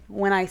get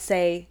when I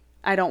say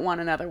I don't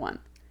want another one?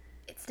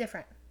 It's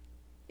different.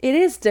 It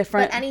is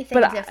different. But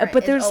anything different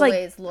but there's is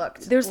always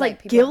there's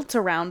like guilt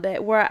around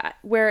it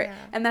where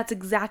and that's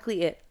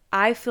exactly it.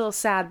 I feel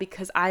sad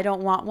because I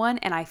don't want one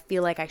and I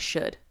feel like I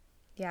should.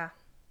 Yeah.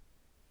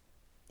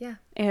 Yeah.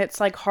 And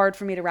it's like hard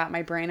for me to wrap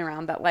my brain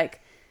around that,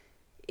 like,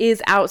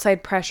 is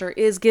outside pressure,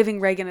 is giving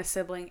Reagan a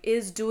sibling,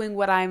 is doing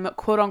what I'm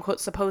quote unquote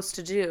supposed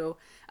to do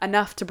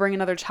enough to bring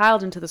another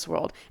child into this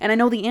world? And I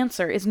know the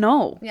answer is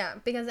no. Yeah,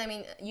 because I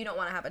mean, you don't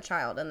want to have a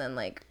child and then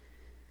like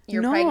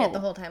you're pregnant the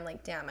whole time,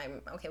 like, damn,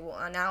 I'm okay,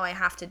 well, now I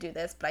have to do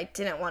this, but I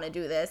didn't want to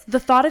do this. The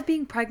thought of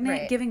being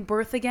pregnant, giving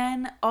birth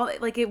again,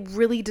 it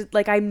really did,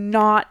 like, I'm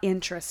not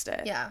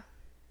interested. Yeah.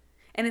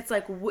 And it's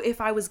like,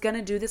 if I was going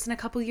to do this in a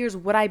couple of years,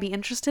 would I be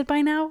interested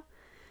by now?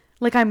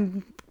 Like,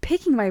 I'm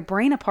picking my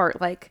brain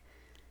apart. Like,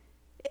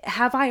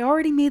 have I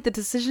already made the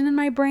decision in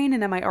my brain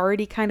and am I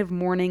already kind of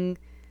mourning?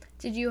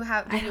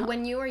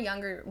 When you were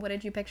younger, what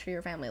did you picture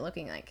your family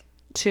looking like?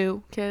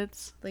 2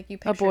 kids. Like, you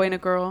pictured a boy and a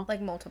girl.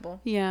 Like,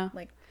 multiple. Yeah.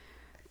 Like,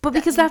 but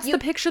because that's the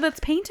picture that's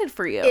painted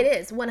for you. It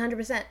is,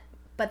 100%.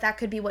 But that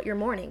could be what you're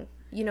mourning.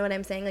 You know what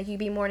I'm saying? Like, you'd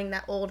be mourning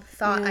that old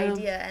thought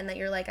idea and that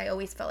you're like, I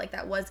always felt like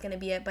that was going to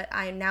be it. But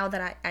now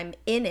that I'm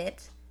in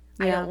it,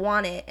 I don't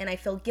want it. And I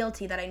feel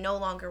guilty that I no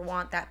longer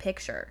want that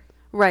picture.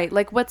 Right.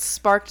 Like, what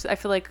sparked... I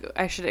feel like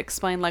I should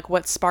explain, like,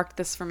 what sparked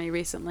this for me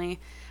recently.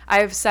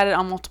 I've said it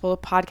on multiple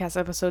podcast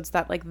episodes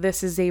that, like,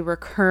 this is a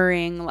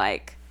recurring,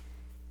 like,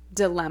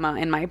 dilemma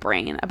in my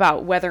brain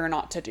about whether or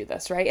not to do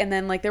this, right? And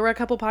then, like, there were a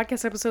couple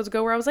podcast episodes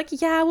ago where I was like,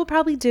 yeah, we'll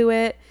probably do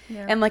it.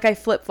 Yeah. And, like, I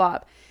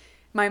flip-flop.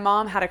 My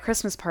mom had a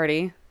Christmas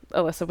party.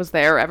 Alyssa was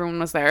there. Everyone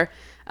was there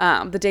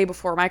the day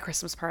before my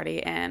Christmas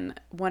party. And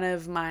one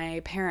of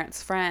my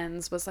parents'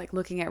 friends was, like,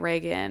 looking at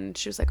Reagan.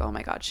 She was like, oh,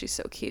 my God, she's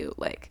so cute.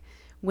 Like,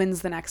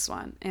 when's the next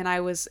one? And I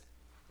was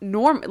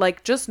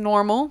just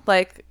normal,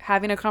 like,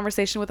 having a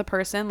conversation with a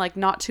person, like,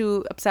 not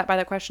too upset by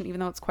that question, even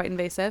though it's quite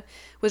invasive,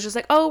 was just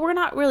like, oh, we're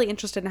not really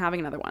interested in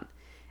having another one.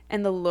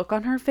 And the look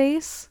on her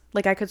face,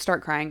 like, I could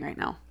start crying right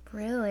now.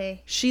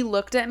 Really? She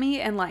looked at me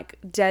and, like,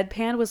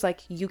 deadpan was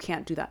like, you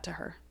can't do that to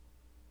her.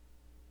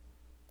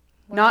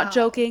 Wow. Not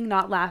joking,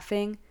 not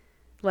laughing,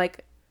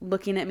 like,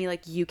 looking at me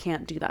like, you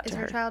can't do that to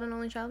her. Is her child an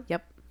only child?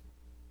 Yep.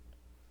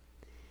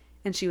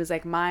 And she was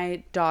like,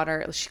 my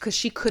daughter, because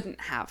she couldn't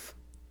have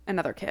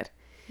another kid.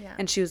 Yeah.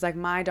 And she was like,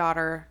 my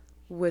daughter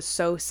was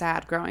so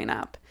sad growing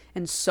up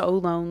and so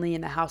lonely,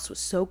 and the house was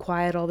so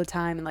quiet all the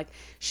time. And, like,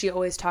 she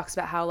always talks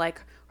about how,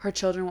 like, her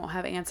children won't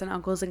have aunts and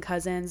uncles and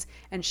cousins.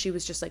 And she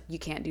was just like, you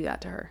can't do that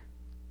to her.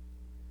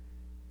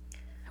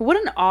 What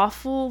an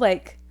awful,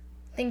 like...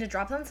 thing to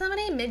drop on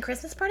somebody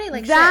mid-Christmas party?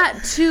 Like,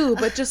 that shit. Too,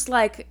 but just,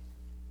 like,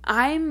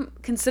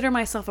 consider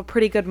myself a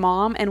pretty good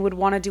mom and would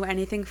want to do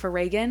anything for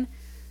Reagan.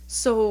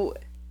 So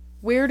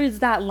where does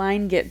that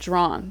line get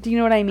drawn? Do you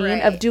know what I mean?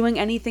 Right. Of doing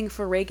anything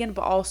for Reagan,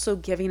 but also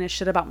giving a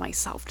shit about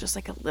myself, just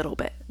like a little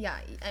bit. Yeah,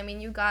 I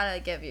mean, you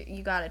gotta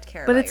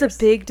care. But it's a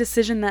big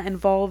decision that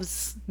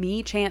involves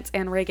me, Chance,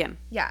 and Reagan.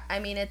 Yeah, I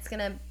mean,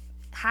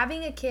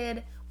 having a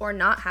kid or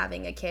not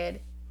having a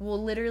kid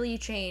will literally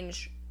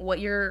change what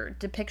your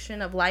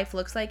depiction of life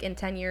looks like in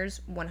 10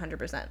 years,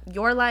 100%.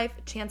 Your life,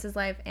 Chance's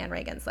life, and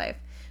Reagan's life.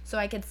 So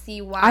I could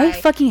see why... I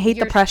fucking hate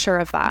the pressure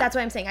of that. That's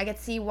what I'm saying. I could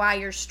see why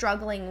you're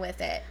struggling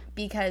with it,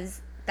 because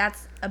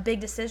that's a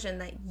big decision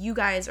that you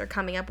guys are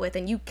coming up with,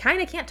 and you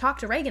kind of can't talk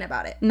to Reagan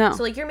about it. No.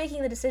 So, like, you're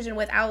making the decision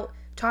without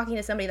talking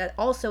to somebody that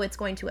also it's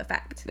going to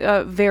affect.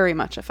 Very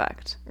much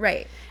affect.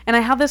 Right. And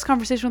I had this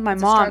conversation with my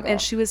mom, struggle.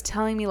 and she was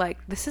telling me, like,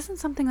 this isn't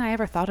something I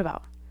ever thought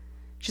about.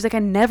 She's like, I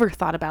never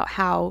thought about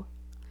how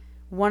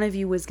one of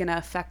you was going to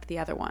affect the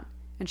other one.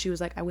 And she was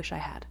like, I wish I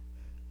had.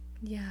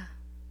 Yeah.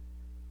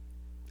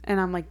 And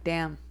I'm like,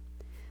 damn.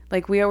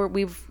 Like,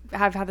 we've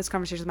had this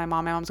conversation with my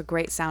mom. My mom's a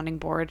great sounding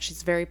board.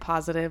 She's very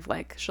positive.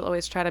 Like, she'll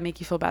always try to make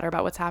you feel better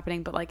about what's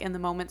happening. But, like, in the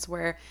moments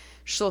where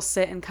she'll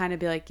sit and kind of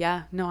be like,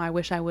 yeah, no, I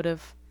wish I would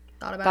have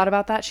thought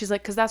about that. She's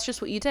like, because that's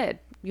just what you did.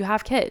 You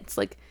have kids.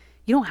 Like,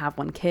 you don't have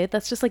one kid.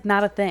 That's just, like,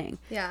 not a thing.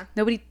 Yeah.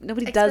 Nobody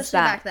does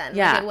that. Back then.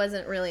 Yeah. Like, it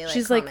wasn't really, like,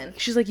 she's common.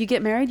 She's like, you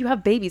get married, you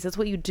have babies. That's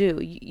what you do.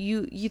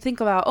 You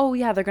think about, oh,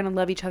 yeah, they're going to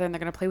love each other and they're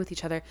going to play with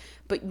each other.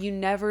 But you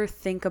never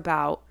think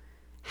about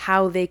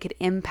how they could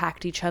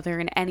impact each other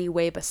in any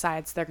way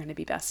besides they're going to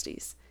be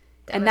besties.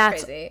 And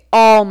that's crazy.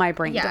 All my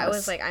brain does. Yeah, I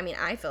was like, I mean,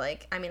 I feel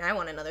like, I mean, I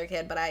want another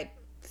kid, but I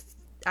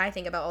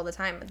think about all the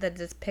time the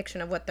depiction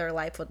of what their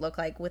life would look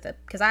like with it,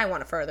 because I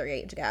want a further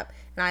age gap,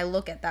 and I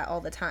look at that all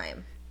the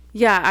time.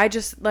 Yeah, I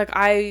just, like,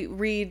 I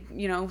read,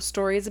 you know,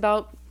 stories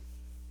about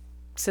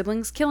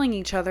siblings killing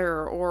each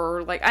other,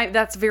 or, like,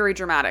 that's very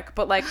dramatic,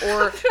 but, like,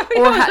 or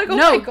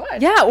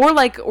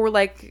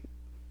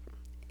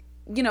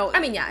you know, I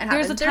mean, yeah, it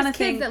happens. There's kids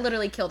things that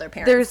literally kill their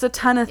parents. There's a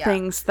ton of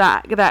things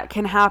that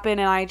can happen,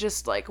 and I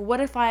just, like,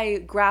 what if I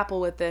grapple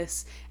with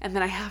this, and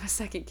then I have a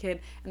second kid,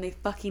 and they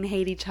fucking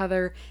hate each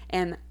other,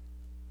 and...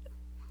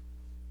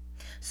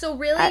 So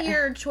really,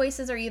 your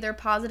choices are either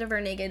positive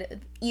or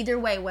negative. Either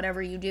way,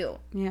 whatever you do.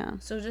 Yeah.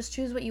 So just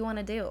choose what you want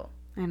to do.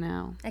 I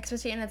know.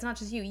 Especially, and it's not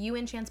just you. You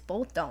and Chance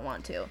both don't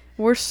want to.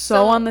 We're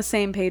so on the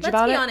same page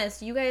about it. Let's be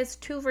honest. You guys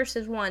 2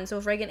 versus 1. So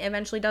if Reagan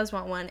eventually does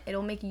want one,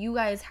 it'll make you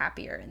guys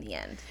happier in the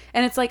end.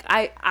 And it's like,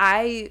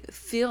 I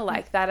feel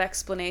like that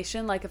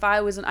explanation, like if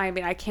I was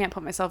I can't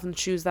put myself in the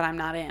shoes that I'm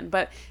not in,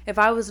 but if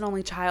I was an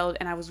only child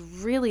and I was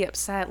really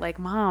upset, like,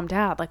 Mom,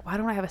 Dad, like, why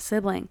don't I have a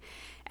sibling?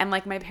 And,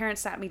 like, my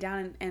parents sat me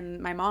down and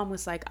my mom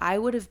was like, I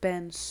would have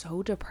been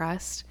so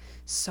depressed,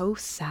 so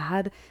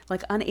sad,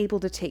 like,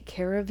 unable to take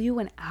care of you,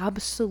 and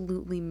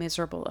absolutely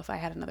miserable if I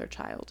had another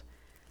child.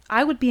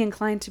 I would be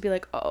inclined to be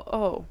like,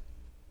 oh.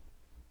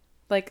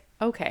 Like,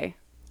 okay.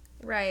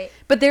 Right.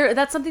 But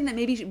that's something that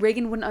maybe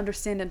Reagan wouldn't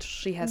understand until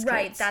she has kids.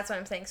 Right, that's what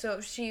I'm saying. So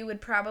she would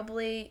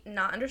probably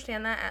not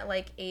understand that at,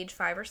 like, age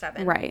 5 or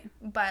 7. Right.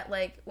 But,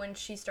 like, when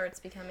she starts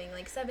becoming,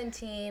 like,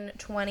 17,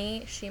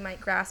 20, she might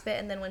grasp it.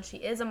 And then when she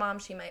is a mom,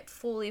 she might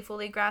fully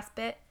grasp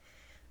it.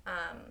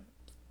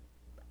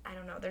 I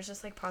don't know. There's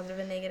just, like, positive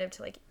and negative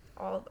to, like,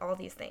 all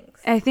these things.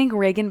 I think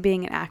Reagan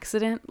being an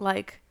accident,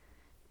 like,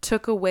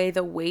 took away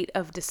the weight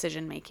of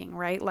decision making,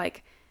 right?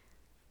 Like,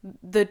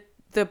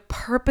 the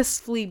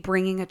purposefully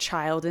bringing a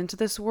child into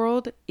this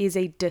world is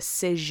a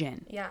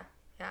decision. Yeah.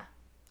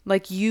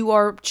 Like, you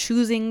are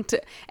choosing to,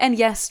 and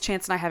yes,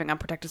 Chance and I having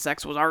unprotected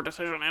sex was our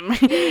decision, and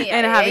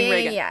having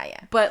Reagan. Yeah.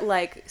 But,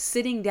 like,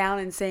 sitting down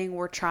and saying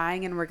we're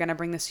trying and we're gonna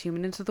bring this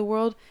human into the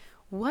world,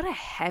 what a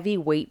heavy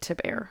weight to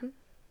bear. Mm-hmm.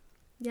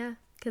 Yeah,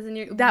 because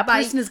then that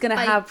person is gonna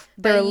have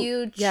by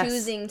you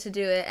choosing to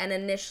do it and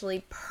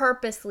initially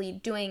purposely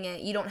doing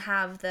it. You don't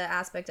have the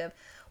aspect of,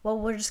 well,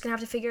 we're just gonna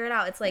have to figure it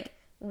out. It's like,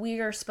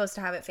 we are supposed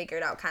to have it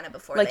figured out kind of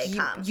before they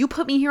come. You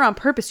put me here on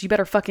purpose. You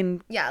better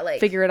fucking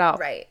figure it out.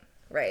 Right.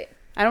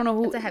 I don't know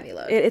who. It's a heavy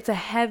load. It's a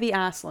heavy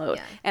ass load.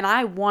 Yeah. And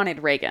I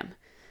wanted Reagan.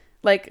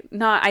 Like,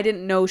 I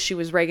didn't know she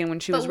was Reagan when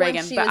she was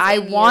Reagan, but I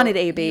wanted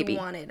a baby. You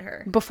wanted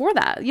her. Before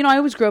that, you know, I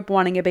always grew up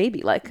wanting a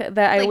baby. Like, that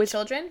I always.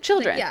 Children?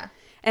 Children. Like, yeah.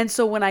 And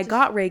so when I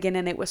got Reagan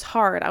and it was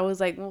hard, I was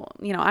like, well,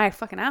 you know, I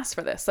fucking asked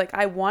for this. Like,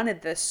 I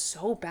wanted this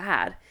so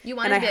bad. You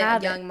wanted to be a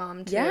young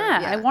mom, too.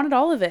 Yeah, I wanted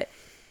all of it.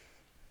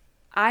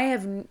 I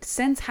have,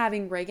 since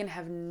having Reagan,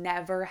 have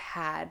never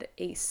had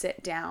a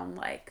sit down,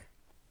 like,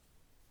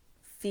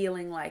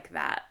 feeling like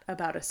that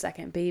about a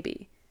second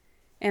baby.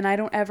 And I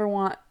don't ever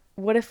want,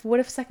 what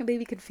if second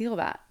baby could feel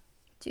that?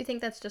 Do you think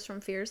that's just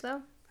from fears,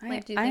 though?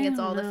 Like, do you think it's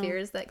all the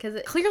fears that,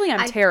 because clearly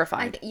I'm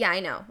terrified. I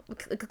know.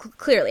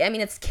 Clearly. I mean,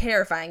 it's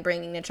terrifying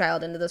bringing a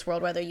child into this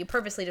world, whether you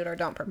purposely do it or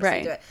don't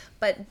purposely do it.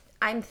 But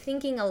I'm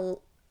thinking, or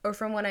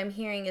from what I'm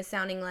hearing is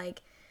sounding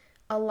like,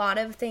 a lot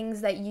of things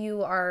that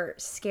you are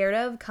scared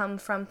of come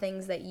from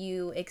things that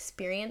you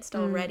experienced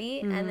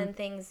already, and then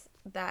things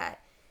that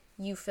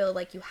you feel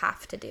like you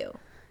have to do.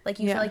 Like,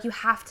 you feel like you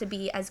have to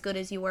be as good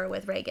as you were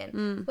with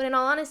Reagan. When in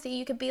all honesty,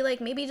 you could be,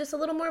 like, maybe just a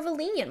little more of a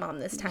lenient mom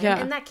this time.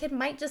 And that kid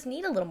might just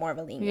need a little more of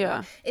a lenient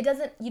mom.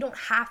 You don't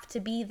have to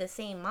be the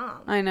same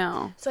mom. I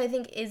know. So I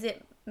think, is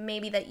it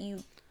maybe that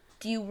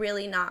do you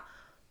really not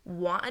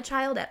want a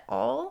child at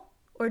all?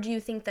 Or do you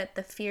think that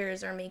the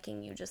fears are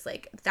making you just,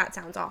 like, that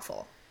sounds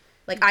awful?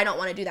 Like, I don't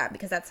want to do that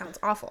because that sounds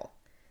awful.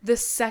 The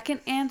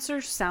second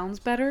answer sounds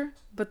better,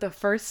 but the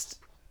first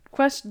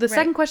question,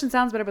 second question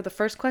sounds better, but the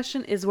first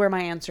question is where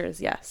my answer is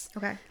yes.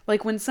 Okay.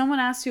 Like, when someone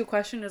asks you a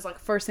question, is like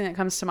first thing that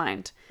comes to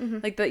mind.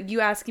 Like,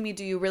 you asking me,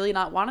 do you really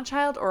not want a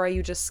child, or are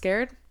you just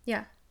scared?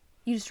 Yeah.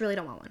 You just really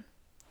don't want one.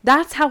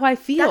 That's how I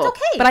feel. That's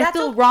okay. But I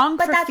feel wrong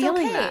for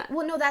feeling okay. that.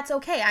 Well, no, that's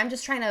okay. I'm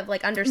just trying to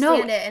like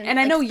understand it. And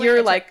I know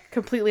you're like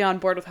completely on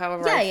board with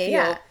however I feel.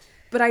 Yeah.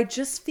 But I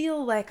just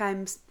feel like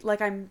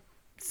I'm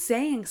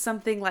saying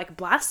something like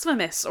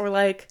blasphemous or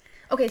like.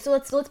 Okay, so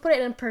let's put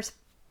it in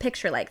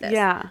picture like this.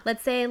 Yeah.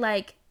 Let's say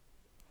like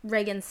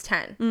Reagan's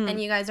 10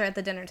 and you guys are at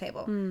the dinner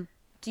table.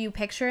 Do you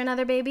picture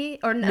another baby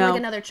or like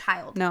another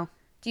child? No.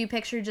 Do you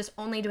picture just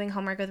only doing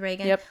homework with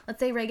Reagan? Yep.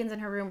 Let's say Reagan's in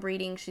her room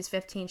reading. She's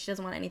 15. She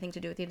doesn't want anything to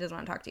do with you. Doesn't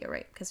want to talk to you,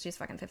 right? Because she's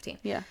fucking 15.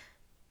 Yeah.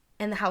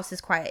 And the house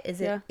is quiet. Is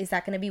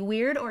that going to be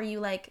weird, or are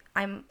you like,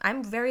 I'm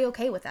very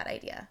okay with that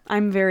idea?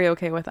 I'm very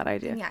okay with that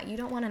idea. Yeah, you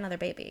don't want another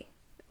baby.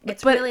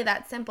 It's really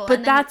that simple.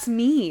 But that's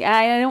me.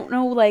 I don't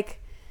know,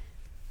 like,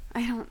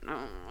 I don't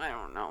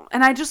know.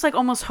 And I just like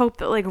almost hope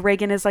that like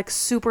Reagan is like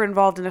super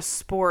involved in a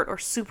sport or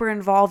super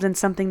involved in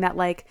something that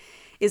like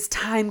is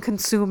time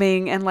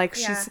consuming, and like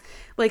she's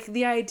like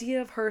the idea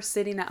of her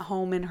sitting at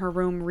home in her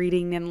room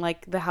reading and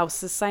like the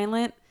house is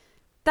silent,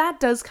 that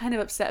does kind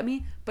of upset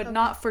me, but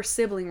not for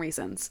sibling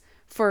reasons.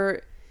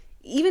 For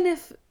even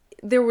if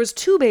there was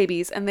 2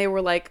 babies and they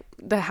were like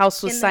the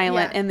house was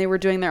silent and they were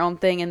doing their own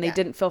thing and they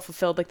didn't feel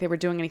fulfilled like they were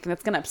doing anything,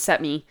 that's gonna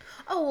upset me.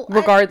 Oh,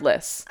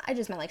 regardless. I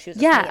just meant like she was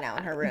just hanging out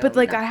in her room. But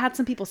like I had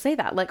some people say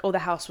that, like, oh, the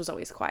house was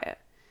always quiet.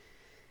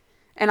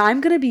 And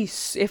I'm going to be,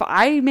 if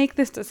I make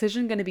this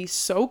decision, going to be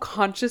so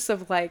conscious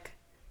of like...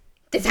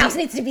 This house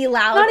needs to be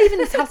loud. Not even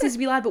this house needs to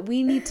be loud, but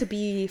we need to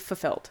be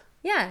fulfilled.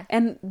 Yeah.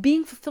 And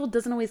being fulfilled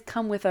doesn't always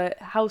come with a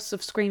house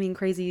of screaming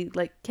crazy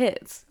like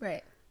kids.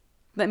 Right.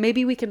 That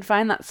maybe we can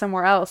find that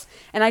somewhere else.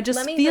 And I just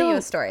Let me tell you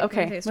a story.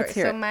 Okay, let's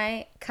hear it. So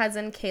my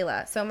cousin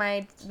Kayla, so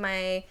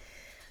my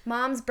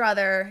mom's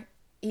brother,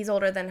 he's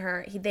older than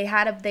her. They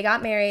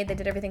got married. They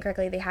did everything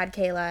correctly. They had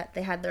Kayla.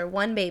 They had their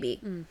one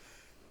baby.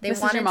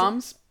 This is your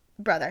mom's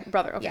brother.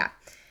 Okay. Yeah.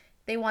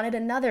 They wanted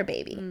another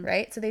baby,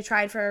 right? So they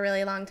tried for a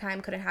really long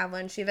time, couldn't have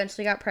one. She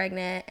eventually got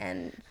pregnant,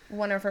 and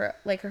one of her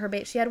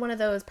baby, she had one of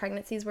those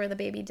pregnancies where the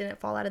baby didn't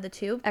fall out of the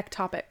tube.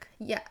 Ectopic.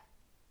 Yeah.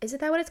 Is it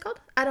that what it's called?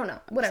 I don't know.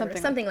 Whatever.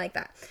 Something like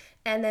that.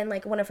 And then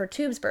like one of her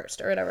tubes burst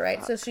or whatever, right?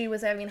 Fuck. So she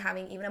was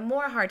having even a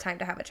more hard time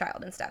to have a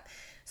child and stuff.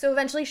 So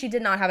eventually she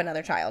did not have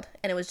another child,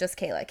 and it was just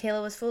Kayla.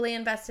 Kayla was fully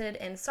invested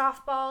in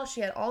softball.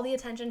 She had all the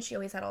attention. She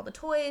always had all the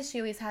toys. She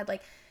always had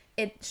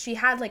she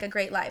had like a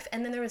great life.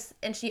 And then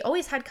and she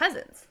always had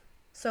cousins.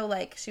 So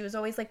like she was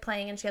always like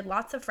playing, and she had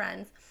lots of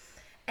friends.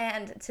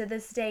 And to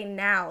this day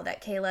now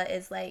that Kayla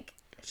is like,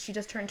 she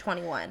just turned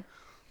 21.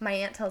 My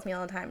aunt tells me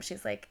all the time,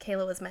 she's like,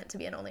 Kayla was meant to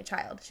be an only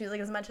child. She's like,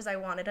 as much as I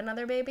wanted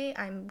another baby,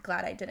 I'm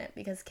glad I didn't,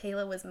 because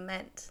Kayla was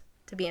meant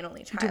to be an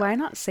only child. Do I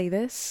not say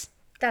this?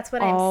 That's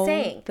what I'm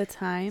saying. All the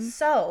time?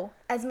 So,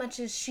 as much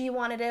as she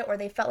wanted it, or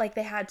they felt like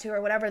they had to,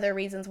 or whatever their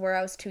reasons were,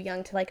 I was too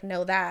young to like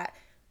know that.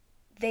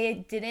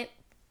 They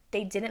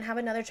didn't have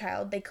another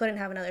child. They couldn't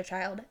have another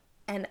child.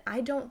 And I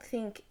don't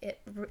think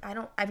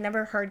I've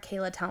never heard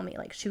Kayla tell me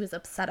like she was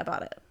upset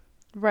about it.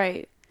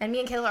 Right. And me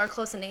and Kayla are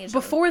close in age.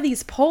 Before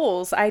these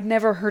polls, I'd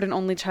never heard an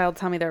only child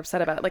tell me they're upset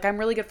about it. Like, I'm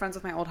really good friends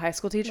with my old high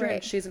school teacher, right.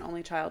 And she's an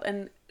only child.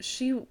 And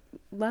she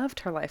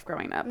loved her life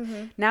growing up.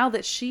 Mm-hmm. Now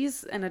that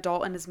she's an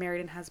adult and is married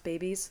and has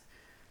baby's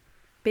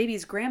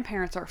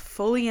grandparents are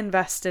fully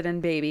invested in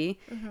baby,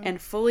 mm-hmm.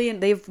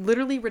 and they've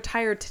literally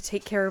retired to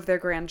take care of their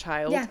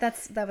grandchild. Yeah,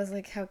 that was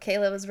like how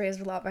Kayla was raised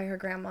a lot by her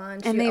grandma,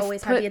 and she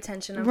always had the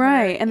attention of her.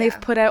 Right, and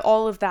they've put out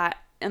all of that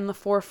in the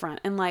forefront,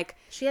 and like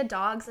she had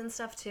dogs and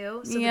stuff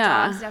too, so the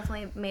dogs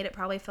definitely made it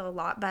probably feel a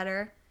lot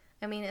better.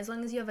 I mean, as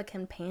long as you have a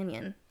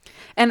companion.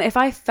 And if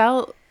I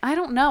felt, I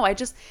don't know,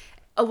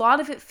 a lot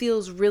of it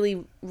feels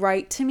really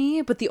right to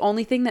me, but the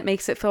only thing that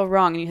makes it feel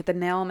wrong, and you hit the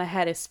nail on the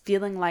head, is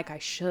feeling like I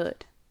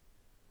should.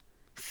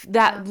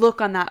 That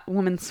look on that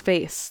woman's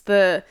face,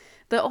 the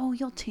oh,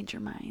 you'll change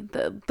your mind,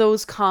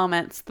 those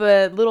comments,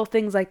 the little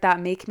things like that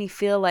make me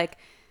feel like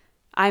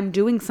I'm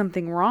doing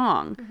something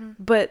wrong. Mm-hmm.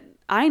 But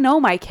I know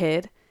my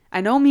kid.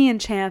 I know me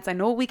and Chance. I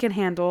know what we can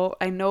handle.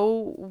 I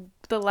know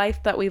the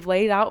life that we've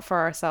laid out for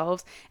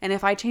ourselves. And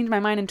if I change my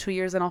mind in 2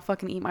 years, then I'll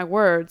fucking eat my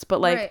words.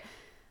 But like, right.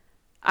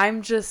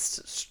 I'm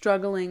just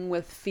struggling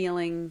with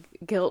feeling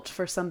guilt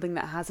for something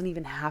that hasn't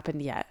even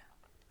happened yet.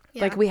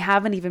 Yeah. Like, we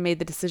haven't even made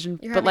the decision.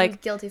 You're having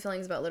like guilty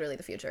feelings about literally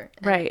the future.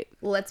 And right.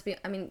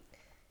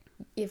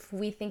 If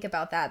we think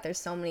about that, there's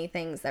so many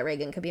things that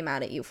Reagan could be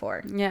mad at you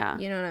for. Yeah.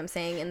 You know what I'm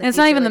saying? And it's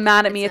not even the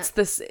mad at me. It's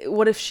this,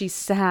 what if she's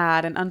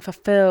sad and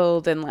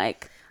unfulfilled and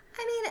like.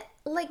 I mean,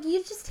 like,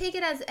 you just take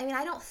it as,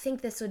 I don't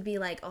think this would be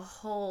like a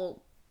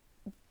whole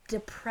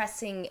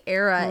depressing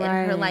era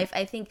in her life.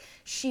 I think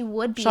she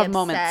would be upset.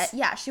 Moments.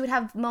 Yeah, she would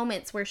have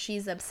moments where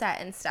she's upset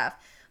and stuff.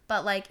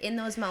 But like, in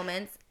those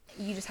moments,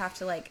 you just have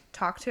to like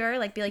talk to her,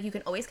 like be like, you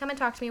can always come and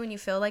talk to me when you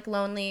feel like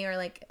lonely or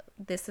like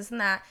this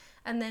and that,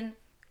 and then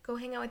go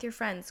hang out with your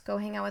friends, go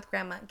hang out with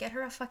grandma, get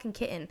her a fucking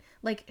kitten.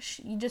 Like,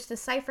 you just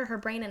decipher her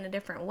brain in a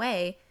different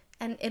way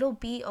and it'll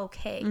be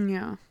okay.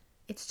 Yeah,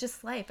 it's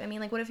just life. I mean,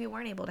 like, what if you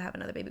weren't able to have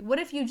another baby? What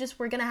if you just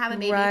were gonna have a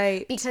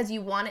baby because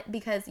you want it,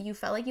 because you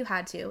felt like you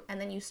had to,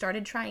 and then you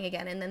started trying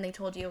again, and then they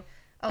told you,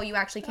 oh, you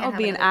actually can't I'll have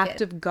be an another act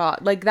kid. of God.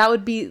 Like, that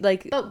would be,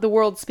 like, the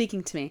world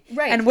speaking to me.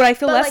 Right. And would I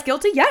feel But, less like,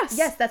 guilty? Yes.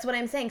 Yes, that's what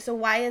I'm saying. So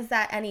why is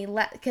that any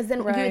less? Because then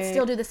you would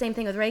still do the same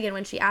thing with Reagan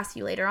when she asks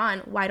you later on,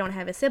 why don't I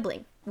have a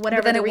sibling?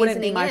 Whatever but then the it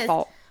wouldn't be my is.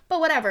 fault. But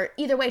whatever.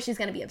 Either way, she's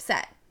going to be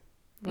upset.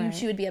 Right.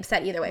 She would be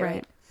upset either way,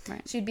 right?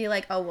 Right. She'd be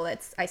like, oh, well,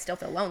 I still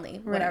feel lonely.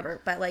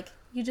 Whatever. But, like,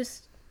 you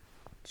just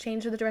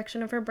change the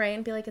direction of her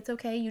brain. Be like, it's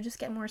okay. You just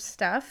get more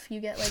stuff. You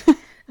get, like,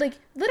 like,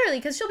 literally,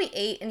 because she'll be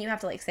 8 and you have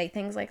to, like, say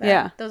things like that.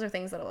 Yeah. Those are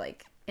things that'll,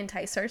 like,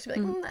 entice her to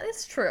be like, that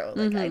is true.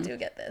 Like, I do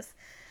get this.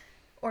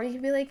 Or you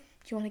could be like,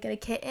 do you want to get a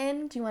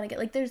kitten? Do you want to get,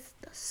 like, there's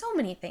so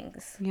many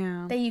things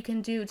that you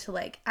can do to,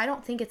 like, I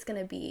don't think it's going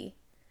to be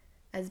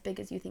as big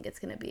as you think it's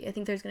going to be. I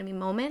think there's going to be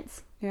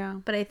moments. Yeah.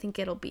 But I think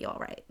it'll be all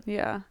right.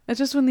 Yeah. It's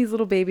just when these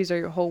little babies are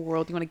your whole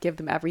world, you want to give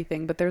them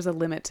everything, but there's a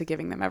limit to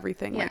giving them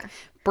everything. Yeah. Like,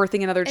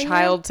 birthing another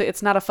child,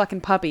 it's not a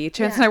fucking puppy.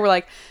 Chance and Yeah. I were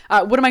like,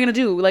 what am I going to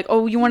do? Like,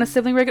 oh, you want a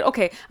sibling, Reagan?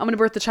 Okay, I'm going to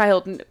birth the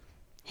child and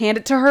hand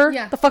it to her.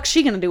 Yeah. The fuck's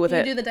she going to do with You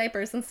it? do the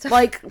diapers and stuff.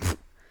 Like,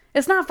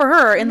 it's not for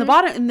her. In the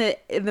bottom,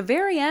 in the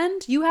very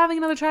end, you having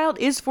another child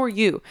is for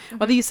you.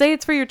 Whether you say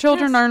it's for your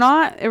children or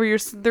not, or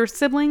their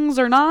siblings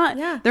or not,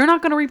 they're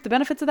not going to reap the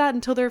benefits of that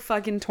until they're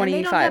fucking 25.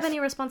 And they don't have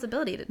any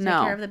responsibility to take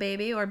care of the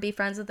baby or be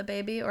friends with the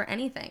baby or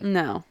anything.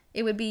 No.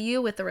 It would be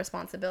you with the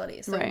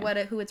responsibility. So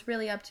who it's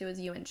really up to is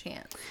you and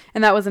Chance.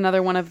 And that was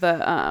another one of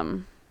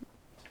the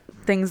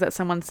things that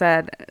someone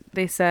said.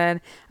 They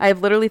said, I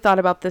have literally thought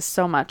about this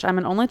so much. I'm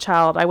an only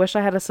child. I wish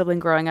I had a sibling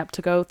growing up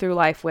to go through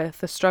life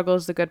with, the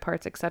struggles, the good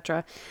parts,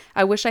 etc.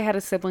 I wish I had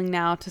a sibling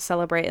now to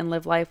celebrate and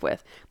live life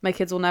with. My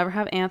kids will never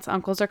have aunts,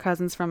 uncles, or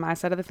cousins from my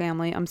side of the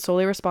family. I'm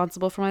solely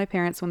responsible for my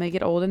parents when they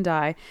get old and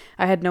die.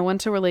 I had no one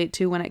to relate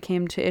to when it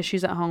came to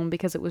issues at home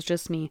because it was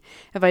just me.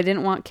 If I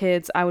didn't want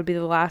kids, I would be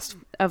the last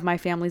of my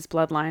family's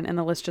bloodline, and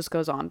the list just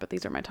goes on, but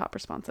these are my top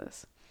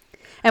responses.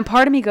 And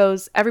part of me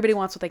goes, everybody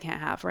wants what they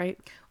can't have, right?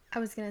 I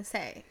was going to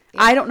say.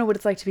 Yeah. I don't know what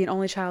it's like to be an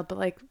only child, but,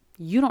 like,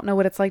 you don't know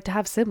what it's like to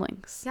have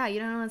siblings. Yeah,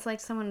 you don't know what it's like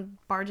someone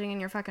barging in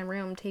your fucking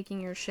room,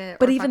 taking your shit,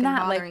 but or even fucking that,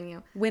 bothering like,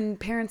 you. When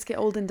parents get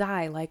old and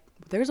die, like,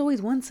 there's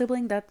always one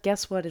sibling that,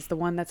 guess what, is the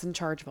one that's in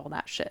charge of all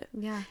that shit.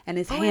 Yeah. And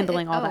is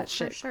handling all that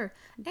shit. For sure.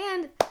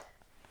 And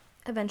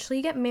eventually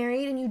you get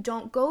married and you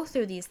don't go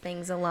through these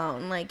things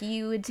alone. Like,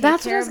 you would take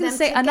That's care what I was of going them to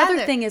say. together.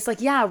 Another thing is,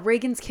 like, yeah,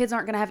 Reagan's kids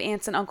aren't going to have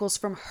aunts and uncles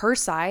from her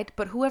side,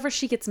 but whoever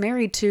she gets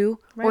married to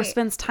or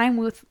spends time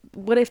with,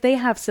 what if they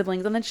have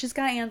siblings? And then she's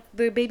got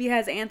the baby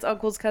has aunts,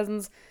 uncles,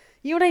 cousins.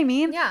 You know what I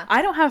mean? Yeah.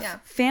 I don't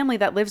have family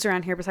that lives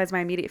around here besides my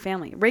immediate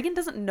family. Reagan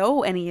doesn't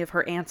know any of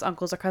her aunts,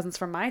 uncles, or cousins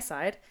from my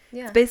side.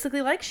 Yeah. It's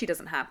basically like she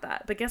doesn't have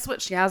that. But guess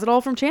what? She has it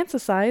all from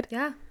Chance's side.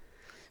 Yeah.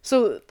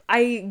 So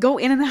I go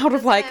in and out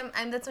of, like...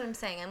 that's what I'm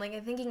saying. I'm, like,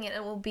 I'm thinking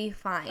it will be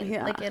fine.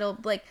 Yeah. Like, it'll,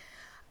 like...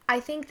 I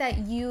think that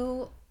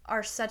you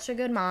are such a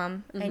good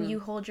mom, and you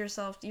hold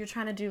yourself... You're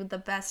trying to do the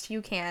best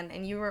you can,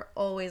 and you are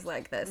always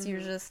like this.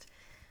 You're just...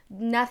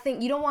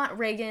 Nothing... You don't want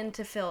Reagan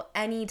to feel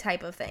any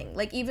type of thing.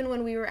 Like, even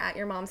when we were at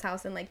your mom's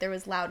house and, like, there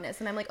was loudness,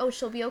 and I'm like, oh,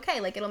 she'll be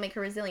okay. Like, it'll make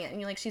her resilient. And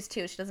you're like, she's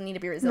 2. She doesn't need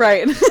to be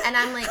resilient. Right. And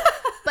I'm like...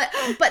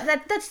 But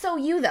that's so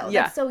you, though.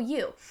 Yeah. That's so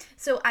you.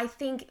 So I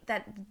think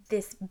that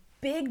this...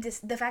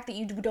 the fact that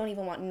you don't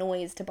even want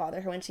noise to bother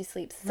her when she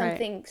sleeps,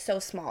 something so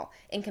small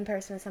in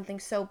comparison to something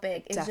so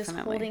big is just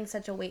holding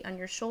such a weight on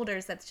your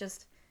shoulders. That's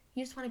just,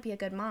 you just want to be a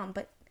good mom,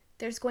 but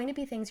there's going to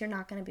be things you're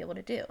not going to be able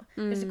to do.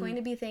 There's going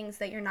to be things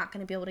that you're not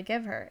going to be able to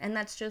give her, and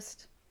that's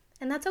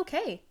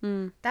okay.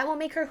 That will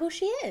make her who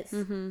she is.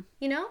 You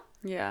know?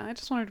 Yeah, I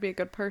just want her to be a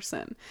good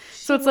person.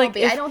 So it's like,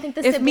 I don't think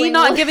the if me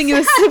not giving you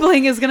a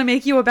sibling is going to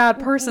make you a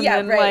bad person,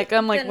 then, like,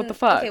 I'm like, what the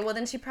fuck? Okay, well,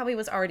 then she probably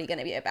was already going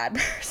to be a bad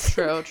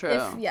person. True.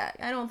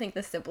 I don't think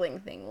the sibling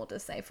thing will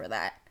decipher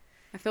that.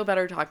 I feel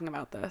better talking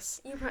about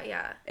this.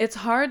 It's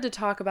hard to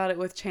talk about it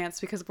with Chance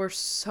because we're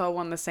so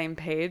on the same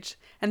page.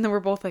 And then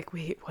we're both like,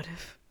 wait,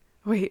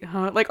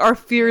 huh? Like, our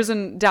fears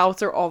and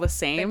doubts are all the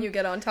same. And you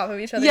get on top of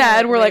each other. Yeah,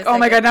 and we're like, oh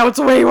my god, now it's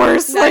way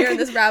worse. Now like, you're in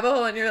this rabbit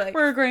hole and you're like,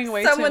 we're agreeing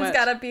way too much. Someone's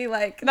got to be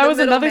like, that was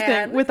another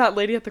thing with that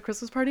lady at the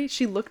Christmas party.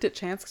 She looked at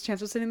Chance because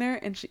Chance was sitting there,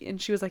 and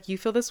she was like, you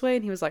feel this way?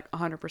 And he was like,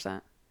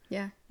 100%.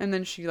 Yeah. And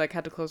then she, like,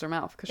 had to close her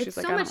mouth because she's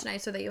like, it's so much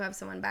nicer that you have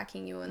someone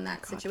backing you in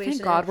that situation.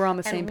 Thank God we're on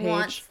the same page.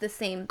 Wants the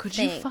same thing. Could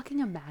you fucking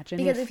imagine?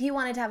 Because if you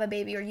wanted to have a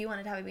baby or you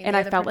wanted to have a baby, and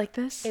I felt like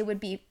this, it would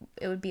be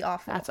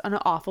awful. That's an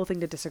awful thing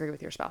to disagree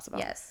with your spouse about.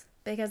 Yes.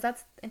 Because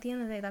that's, at the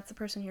end of the day, that's the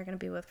person you're going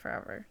to be with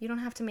forever. You don't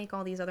have to make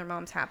all these other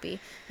moms happy.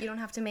 You don't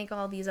have to make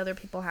all these other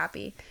people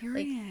happy.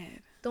 Period.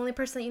 Like, the only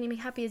person that you need to make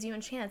happy is you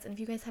and Chance. And if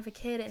you guys have a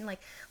kid and, like,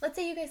 let's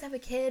say you guys have a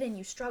kid and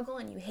you struggle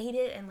and you hate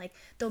it and, like,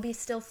 there'll be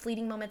still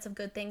fleeting moments of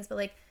good things, but,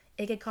 like,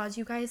 it could cause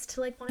you guys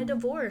to, like, want a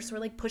divorce or,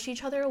 like, push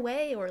each other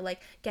away or,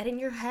 like, get in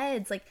your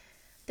heads. Like,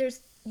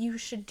 you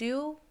should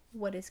do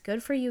what is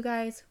good for you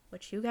guys,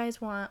 what you guys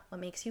want,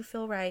 what makes you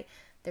feel right.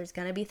 There's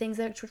going to be things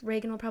that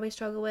Reagan will probably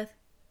struggle with,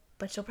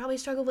 but she'll probably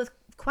struggle with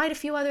quite a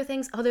few other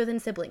things other than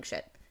sibling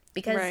shit.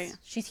 Because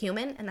she's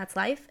human, and that's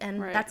life,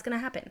 and that's going to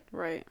happen.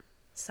 Right.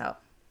 So.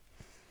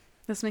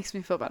 This makes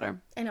me feel better.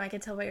 I know, I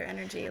could tell by your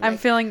energy. I'm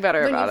feeling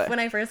better about it. When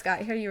I first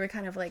got here, you were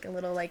kind of like a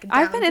little like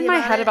I've been in my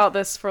head about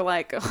this for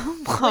like a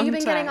long time. You've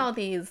been getting all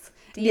these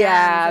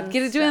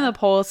DMs doing the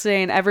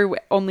posting, every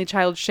only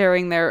child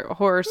sharing their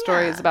horror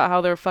stories about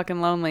how they're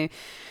fucking lonely.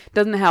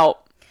 Doesn't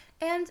help.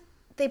 And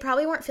they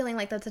probably weren't feeling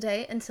like that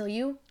today until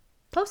you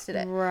posted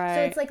it. Right.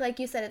 So it's like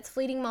you said, it's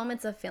fleeting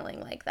moments of feeling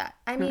like that.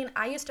 I mean,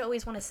 I used to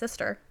always want a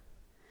sister.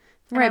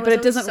 Right, but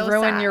it doesn't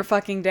ruin your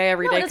fucking day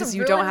every day because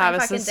you don't have a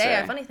sister. Day.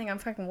 If anything, I'm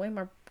fucking way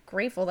more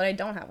grateful that I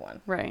don't have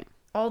one. Right.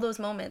 All those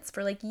moments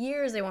for like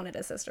years, I wanted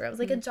a sister. I was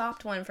like,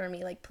 adopt one for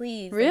me, like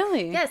please.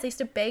 Really? Like, yes, I used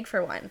to beg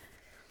for one,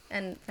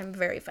 and I'm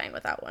very fine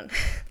without one.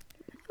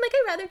 Like,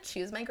 I'd rather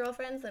choose my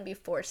girlfriends than be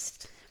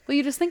forced. Well,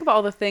 you just think about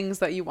all the things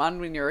that you wanted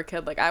when you were a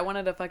kid. Like, I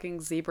wanted a fucking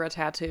zebra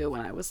tattoo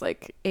when I was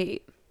like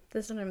 8.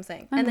 This is what I'm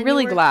saying. I'm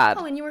really glad.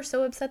 Oh, and you were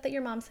so upset that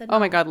your mom said no. Oh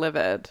my God,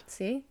 livid.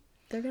 See?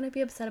 They're going to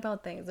be upset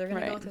about things. They're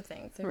going to go through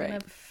things. They're going to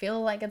Right.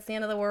 feel like it's the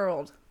end of the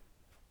world.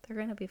 They're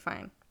going to be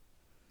fine.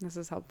 This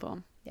is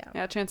helpful. Yeah.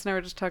 Yeah, Chance and I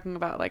were just talking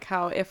about like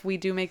how if we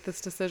do make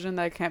this decision,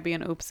 that can't be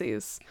an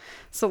oopsies.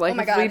 So like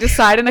if we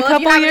decide in a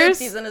couple if you years,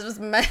 have an oopsies, then it's just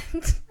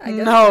meant.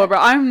 No, bro,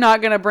 I'm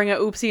not gonna bring an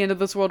oopsie into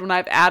this world when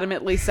I've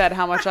adamantly said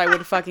how much I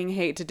would fucking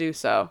hate to do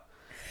so.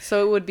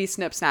 So it would be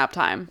snip snap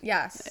time.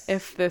 Yes.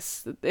 If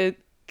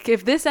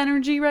this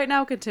energy right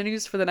now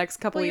continues for the next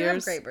couple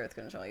years, you have great birth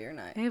control. You're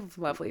not. I have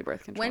lovely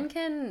birth control.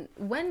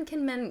 When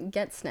can men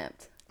get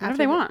snipped? Whenever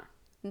they want.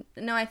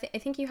 No, I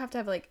think you have to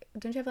have like.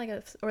 Don't you have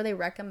like or they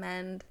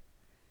recommend.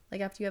 Like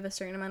after you have a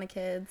certain amount of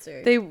kids,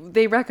 or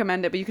they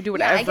recommend it, but you can do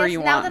whatever you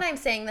want. Now that I'm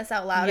saying this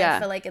out loud, I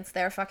feel like it's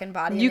their fucking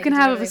body. You can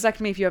have a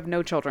vasectomy if you have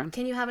no children.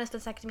 Can you have a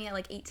vasectomy at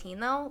like 18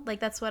 though? Like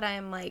that's what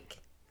I'm like.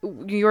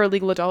 You're a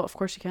legal adult, of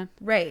course you can.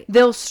 Right.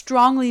 They'll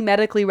strongly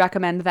medically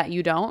recommend that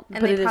you don't,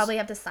 and they probably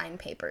have to sign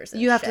papers.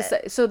 And you have to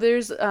say. So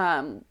there's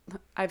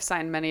I've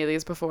signed many of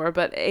these before,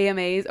 but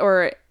AMAs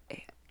or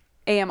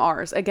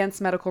AMRs, against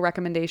medical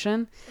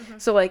recommendation. Mm-hmm.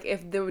 So like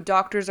if the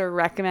doctors are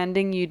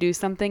recommending you do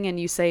something and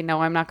you say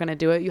no, I'm not going to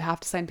do it, you have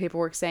to sign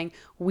paperwork saying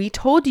we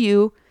told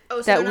you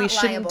that we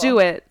shouldn't do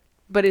it,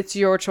 but it's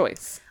your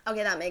choice.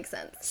 Okay, that makes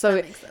sense. So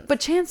that makes sense. But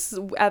chance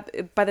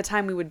by the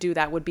time we would do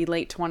that would be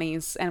late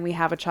 20s and we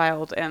have a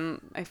child, and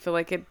I feel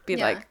like it'd be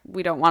like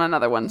we don't want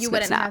another one. You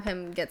wouldn't have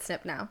him get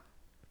snipped now.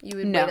 You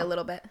would wait a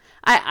little bit.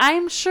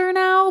 I'm sure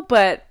now,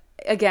 but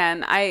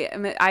again,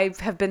 I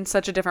have been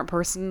such a different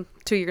person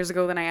 2 years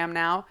ago than I am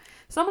now.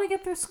 So I'm going to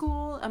get through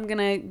school. I'm going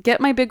to get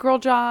my big girl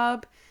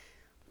job.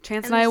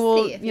 Chance and I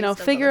will,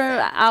 figure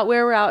out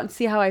where we're at and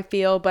see how I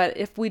feel. But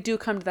if we do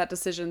come to that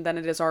decision, then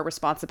it is our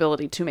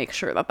responsibility to make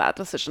sure that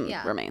decision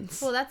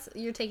remains. Well,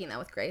 you're taking that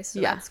with grace. So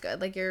that's good.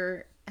 Like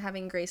you're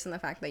having grace in the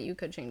fact that you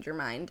could change your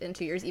mind in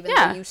 2 years, even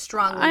though you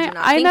strongly do not think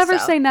so. I never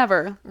say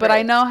never, but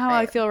I know how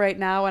I feel right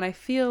now. And I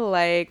feel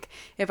like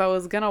if I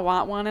was going to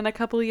want one in a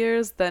couple of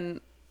years,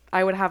 then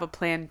I would have a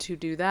plan to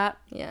do that.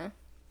 Yeah.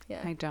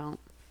 I don't.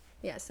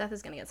 Yeah, Seth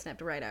is going to get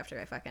snipped right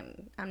after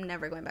I'm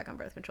never going back on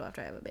birth control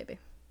after I have a baby.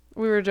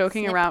 We were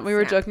joking around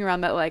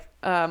that like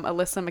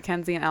Alyssa,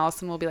 Mackenzie, and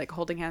Allison will be like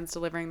holding hands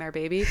delivering their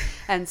baby,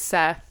 and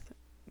Seth,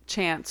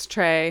 Chance,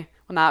 Trey,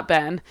 well not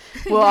Ben,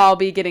 will all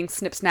be getting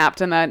snapped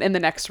in the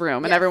next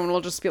room, and everyone will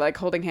just be like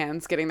holding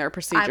hands getting their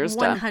procedures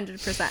done.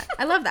 100%.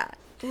 I love that.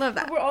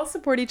 We all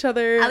support each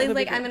other. Allie's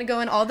like, I'm gonna go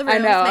in all the rooms,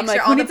 make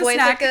sure all the boys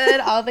are good,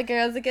 all the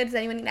girls are good. Does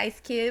anyone need ice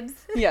cubes?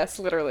 Yes,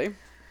 literally.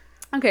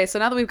 Okay, so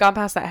now that we've gone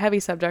past that heavy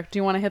subject, do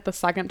you want to hit the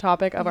second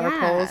topic of our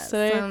polls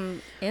today?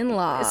 Some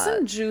in-laws. It's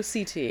some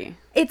juicy tea.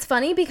 It's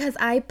funny because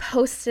I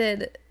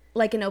posted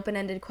like an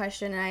open-ended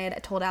question, and I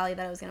had told Allie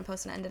that I was going to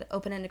post an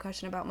open-ended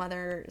question about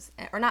mothers,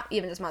 or not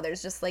even just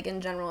mothers, just like in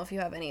general, if you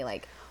have any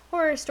like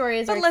horror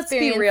stories or experiences. But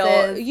let's be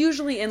real,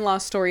 usually in-law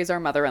stories are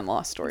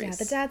mother-in-law stories. Yeah,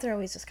 the dads are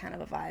always just kind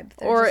of a vibe.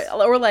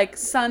 Or like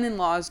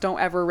son-in-laws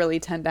don't ever really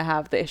tend to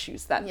have the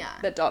issues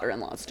that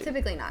daughter-in-laws do.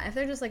 Typically not. If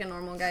they're just like a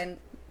normal guy,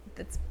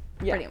 that's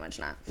pretty much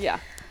not. Yeah.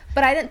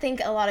 But I didn't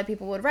think a lot of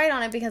people would write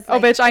on it because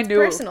I knew.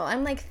 Personal.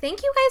 I'm like,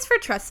 thank you guys for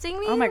trusting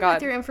me. Oh my God.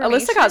 With your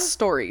information. Alyssa got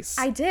stories.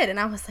 I did, and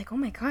I was like, oh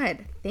my God,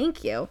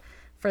 thank you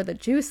for the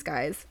juice,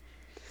 guys.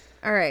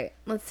 All right,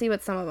 let's see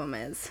what some of them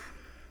is.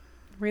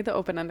 Read the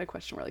open-ended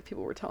question where like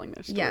people were telling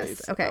their stories.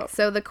 Yes. Okay.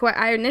 So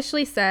I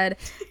initially said,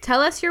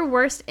 tell us your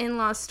worst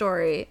in-law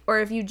story, or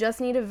if you just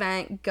need a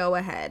vent, go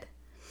ahead.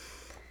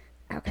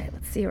 Okay,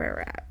 let's see where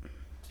we're at.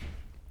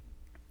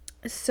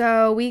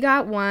 So we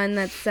got one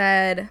that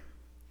said,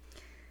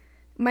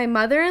 my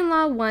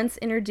mother-in-law once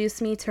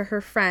introduced me to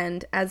her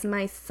friend as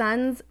my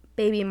son's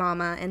baby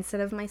mama instead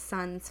of my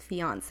son's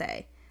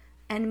fiance.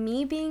 And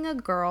me being a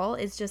girl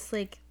is just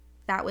like,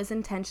 that was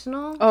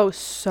intentional. Oh,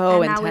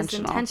 so intentional. And that was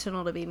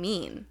intentional to be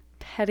mean.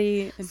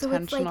 Petty,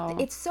 intentional. So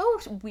it's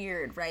so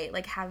weird, right?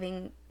 Like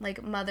having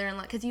like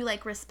mother-in-law, because you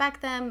like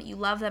respect them, you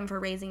love them for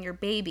raising your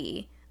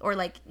baby, or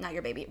like, not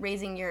your baby,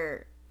 raising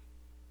your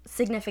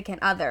significant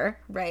other,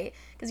 right?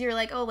 Because you're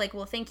like, oh, like,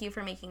 well, thank you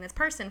for making this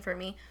person for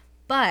me.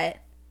 But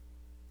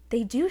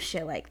they do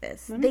shit like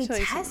this. They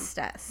test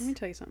us. Let me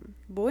tell you something.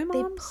 Boy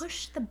moms, they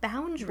push the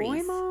boundaries.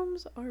 Boy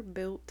moms are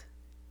built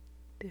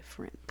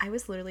different. I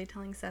was literally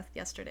telling Seth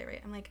yesterday,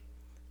 right? I'm like,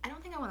 I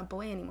don't think I want a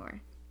boy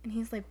anymore. And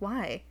he's like,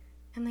 why?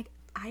 I'm like,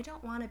 I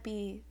don't want to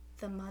be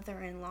the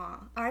mother-in-law.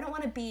 Or I don't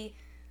want to be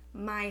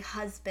my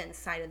husband's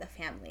side of the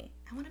family.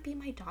 I want to be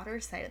my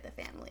daughter's side of the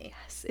family.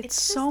 Yes,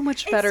 it's so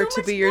much better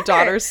to be your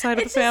daughter's side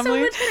of the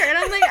family. It's so much better. And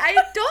I'm like, I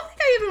don't think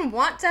I even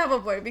want to have a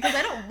boy because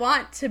I don't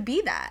want to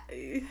be that.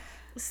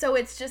 So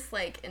it's just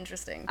like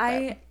interesting.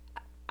 I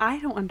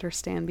don't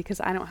understand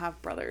because I don't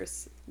have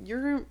brothers.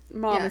 Your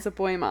mom is a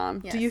boy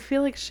mom. Yes. Do you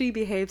feel like she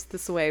behaves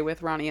this way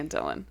with Ronnie and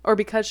Dylan? Or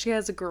because she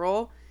has a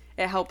girl,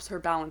 it helps her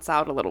balance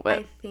out a little bit?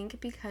 I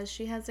think because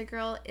she has a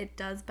girl, it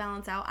does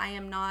balance out. I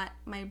am not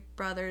my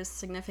brother's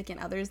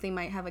significant others. They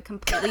might have a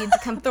completely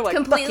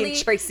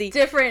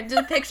different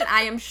depiction.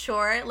 I am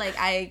sure. Like,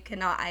 I do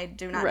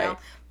not know.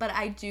 But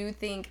I do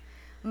think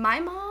my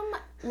mom,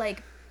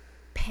 like,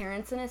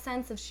 parents in a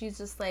sense of she's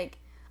just like,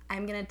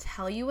 I'm going to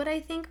tell you what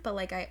I think, but,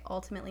 like, I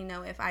ultimately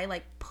know if I,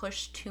 like,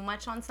 push too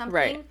much on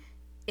something,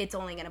 it's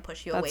only going to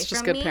push you away from me. That's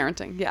just good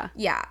parenting, yeah.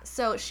 Yeah,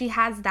 so she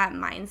has that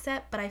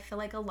mindset, but I feel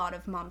like a lot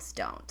of moms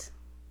don't.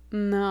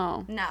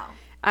 No.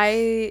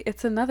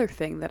 It's another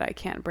thing that I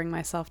can't bring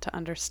myself to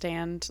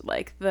understand,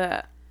 like,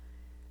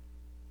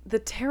 the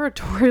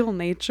territorial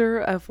nature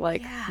of,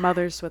 like,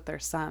 mothers with their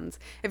sons.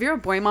 If you're a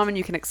boy mom and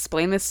you can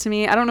explain this to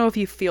me, I don't know if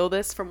you feel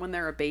this from when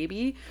they're a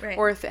baby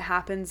or if it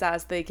happens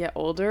as they get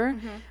older,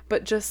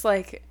 but just,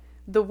 like,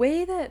 the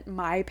way that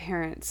my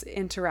parents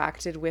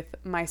interacted with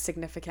my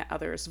significant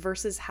others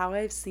versus how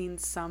I've seen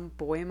some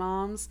boy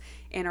moms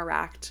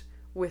interact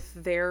with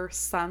their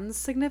sons'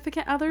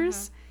 significant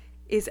others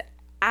is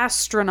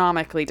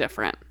astronomically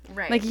different.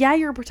 Right. Like, yeah,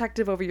 you're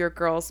protective over your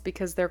girls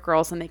because they're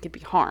girls and they could be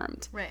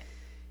harmed. Right.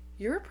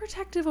 You're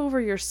protective over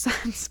your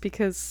sons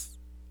because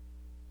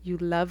you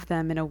love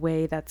them in a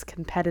way that's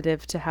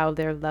competitive to how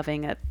they're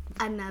loving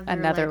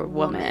another like,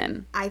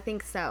 woman. I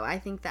think so. I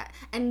think that.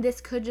 And this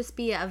could just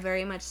be a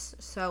very much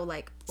so,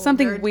 like...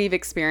 something we've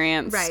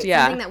experienced. Right.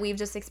 Yeah. Something that we've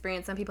just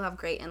experienced. Some people have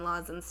great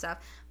in-laws and stuff.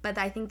 But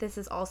I think this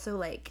is also,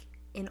 like,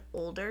 an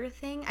older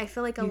thing. I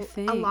feel like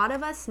a lot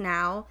of us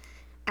now...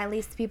 at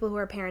least people who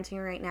are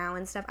parenting right now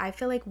and stuff, I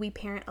feel like we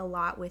parent a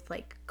lot with,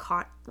 like,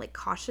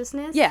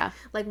 cautiousness. Yeah.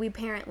 Like, we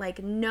parent,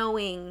 like,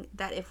 knowing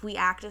that if we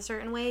act a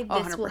certain way, this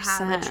 100%. will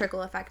have a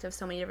trickle effect of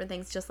so many different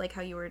things, just like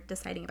how you were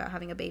deciding about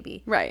having a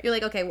baby. Right. You're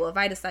like, okay, well, if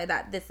I decide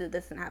that,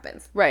 this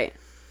happens. Right.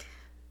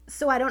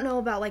 So I don't know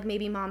about, like,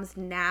 maybe moms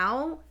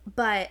now,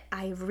 but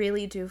I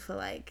really do feel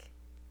like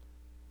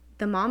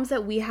the moms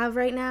that we have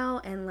right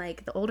now and,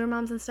 like, the older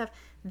moms and stuff,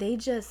 they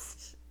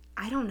just,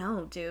 I don't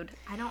know, dude.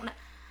 I don't know.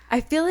 I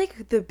feel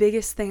like the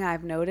biggest thing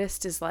I've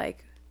noticed is,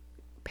 like,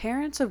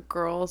 parents of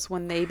girls,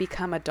 when they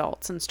become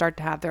adults and start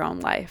to have their own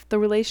life, the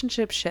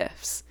relationship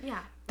shifts.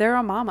 Yeah. They're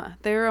a mama.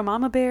 They're a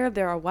mama bear.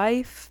 They're a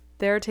wife.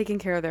 They're taking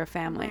care of their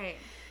family. Right.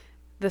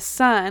 The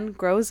son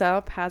grows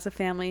up, has a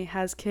family,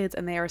 has kids,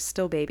 and they are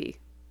still baby.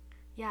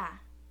 Yeah.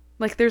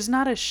 Like, there's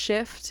not a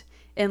shift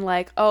in,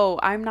 like, oh,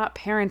 I'm not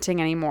parenting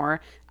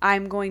anymore.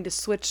 I'm going to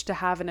switch to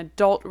have an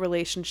adult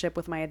relationship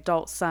with my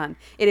adult son.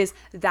 It is,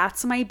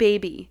 that's my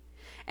baby.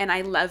 And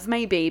I love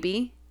my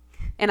baby,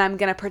 and I'm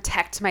going to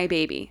protect my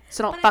baby.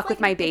 So don't fuck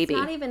with my baby.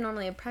 It's not even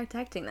normally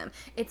protecting them.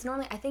 It's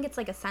normally, I think it's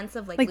like a sense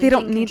of, like they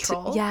don't need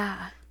control. to.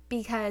 Yeah.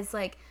 Because,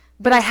 like.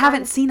 But I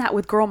haven't seen that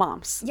with girl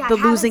moms. Yeah, the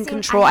losing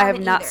control. I have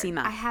not seen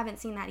that. I haven't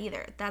seen that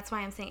either. That's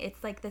why I'm saying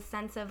it's like the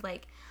sense of,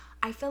 like,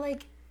 I feel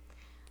like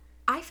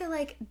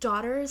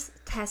daughters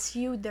test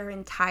you their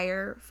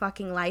entire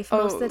fucking life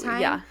most of the time.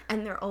 Yeah.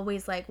 And they're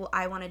always like, well,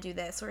 I want to do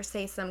this, or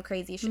say some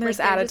crazy shit. And there's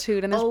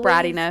attitude and there's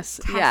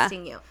brattiness.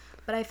 Testing you.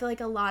 But I feel like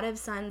a lot of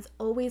sons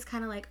always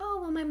kind of like, oh,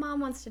 well, my mom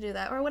wants to do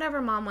that. Or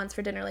whatever mom wants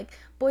for dinner. Like,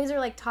 boys are,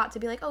 like, taught to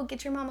be like, oh,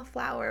 get your mom a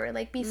flower. Or,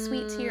 like, be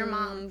sweet to your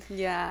mom.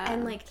 Yeah.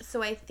 And, like,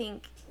 so I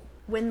think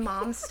when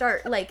moms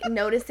start, like,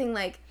 noticing,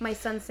 like, my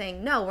son's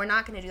saying, no, we're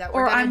not going to do that.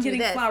 We're going to do this. Or I'm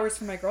getting flowers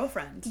from my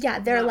girlfriend. Yeah,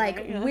 they're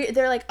like,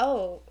 they're like,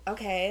 oh,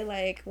 okay.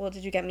 Like, well,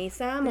 did you get me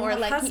some? You or,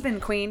 like,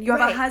 husband, queen. You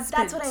have a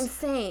husband. That's what I'm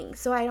saying.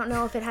 So I don't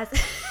know if it has...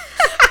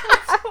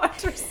 I don't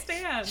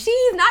understand.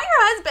 She's not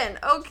your husband,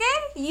 okay?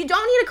 You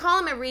don't need to call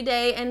him every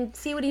day and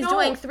see what he's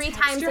doing 3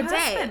 times a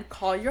day. Husband.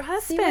 Call your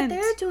husband. See what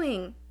they're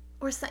doing.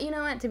 Or, you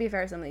know what? To be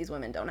fair, some of these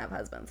women don't have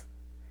husbands.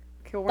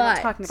 Okay, well, we're not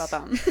talking about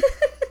them.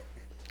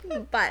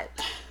 But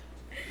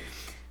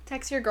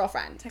text your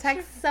girlfriend.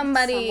 Text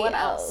somebody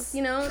else.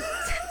 You know?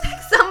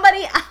 Text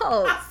somebody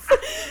else.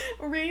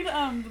 Read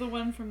the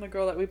one from the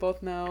girl that we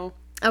both know.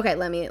 Okay,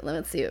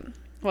 let's see.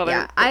 Well,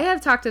 yeah, I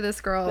have talked to this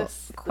girl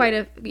quite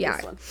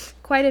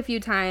a few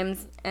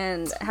times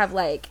and have,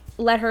 like,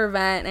 let her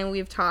vent, and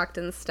we've talked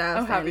and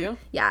stuff. Oh, have you?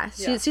 Yeah,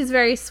 she's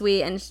very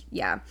sweet, and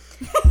yeah.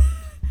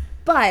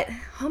 But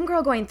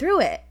homegirl going through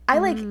it, I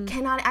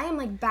am,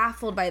 like,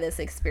 baffled by this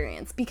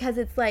experience because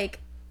it's like,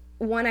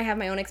 one, I have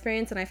my own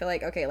experience, and I feel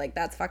like, okay, like,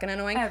 that's fucking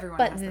annoying. Everyone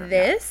but has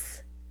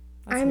this,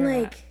 I'm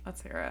like,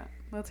 let's hear it.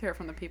 Let's hear it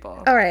from the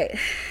people. All right.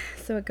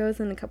 So it goes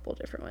in a couple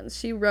different ones.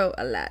 She wrote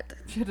a lot.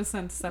 She had to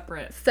send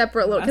separate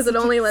little, because it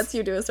only lets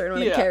you do a certain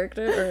amount of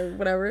character or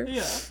whatever.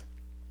 Yeah.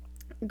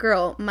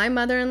 Girl, my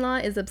mother-in-law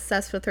is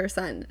obsessed with her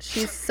son.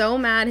 She's so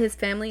mad his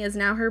family is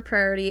now her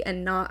priority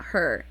and not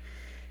her.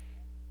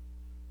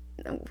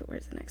 Oh,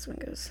 where's the next one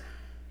goes?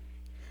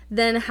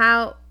 Then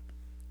how...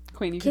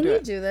 Queen, Can you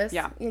do this?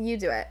 Yeah. You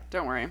do it.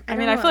 Don't worry. I don't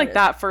mean, I know feel what like it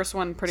that first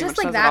one pretty much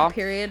Just like says it all. that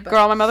period. But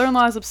Girl, my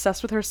mother-in-law is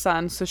obsessed with her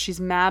son, so she's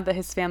mad that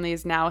his family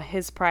is now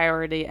his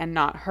priority and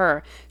not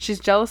her. She's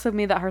jealous of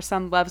me that her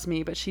son loves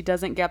me, but she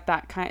doesn't get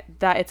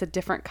that it's a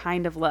different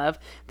kind of love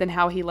than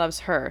how he loves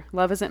her.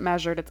 Love isn't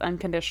measured, it's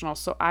unconditional,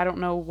 so I don't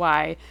know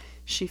why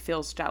she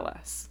feels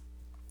jealous.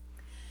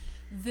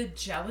 The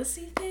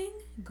jealousy thing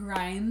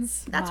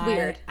grinds That's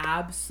weird.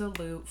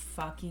 Absolute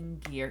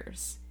fucking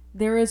gears.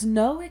 There is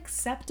no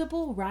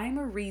acceptable rhyme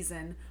or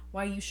reason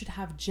why you should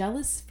have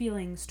jealous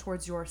feelings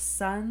towards your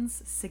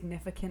son's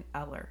significant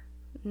other.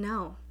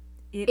 No.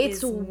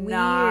 It's weird.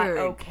 Not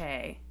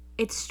okay.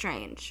 It's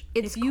strange.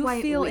 It's if you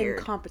quite feel weird.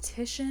 in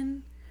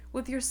competition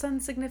with your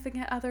son's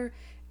significant other,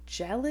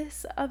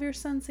 jealous of your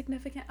son's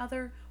significant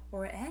other,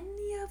 or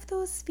any of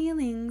those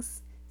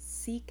feelings,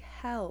 seek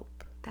help.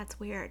 That's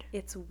weird.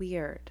 It's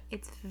weird.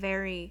 It's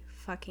very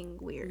fucking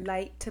weird.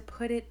 Like, to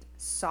put it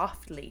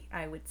softly,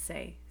 I would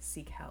say,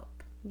 seek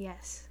help.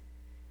 Yes.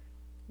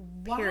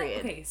 Why? Period.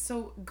 Okay,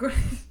 so...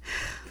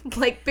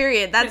 like,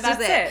 period. That's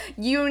just it.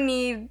 You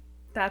need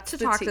That's to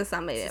talk to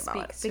somebody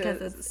about it.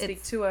 Because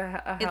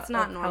it's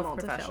not normal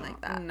to feel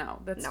like that. No.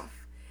 No.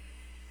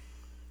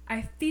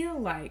 I feel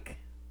like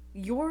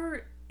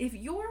if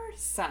your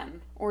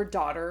son or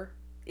daughter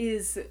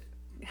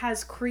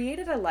has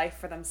created a life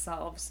for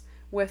themselves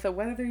with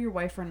whether they're your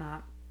wife or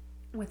not,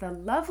 with a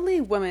lovely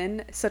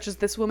woman such as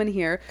this woman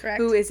here, correct,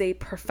 who is a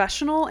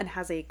professional and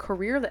has a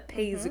career that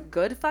pays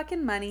good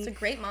fucking money. It's a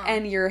great mom.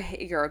 And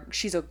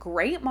she's a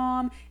great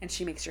mom, and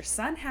she makes your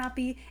son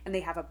happy, and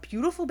they have a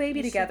beautiful baby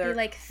you together. Should be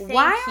like,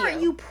 why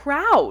aren't you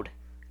proud?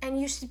 And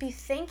you should be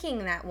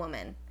thanking that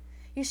woman.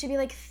 You should be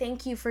like,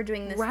 thank you for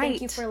doing this. Right.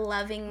 Thank you for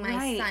loving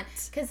my son.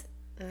 Because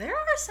there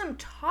are some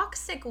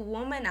toxic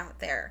women out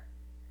there.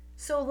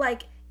 So,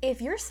 like, if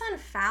your son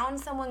found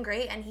someone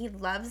great and he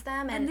loves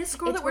them, and this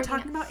girl that we're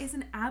talking about is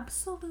an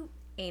absolute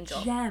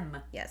angel gem.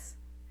 Yes.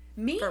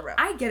 Me, For real.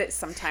 I get it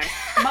sometimes.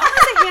 Mom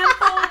is a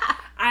handful.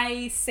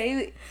 I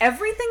say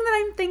everything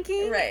that I'm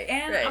thinking,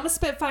 and I'm a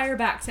spitfire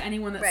back to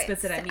anyone that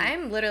spits it at me.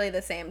 I'm literally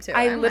the same too.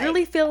 I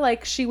literally feel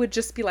like she would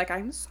just be like,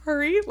 "I'm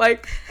sorry,"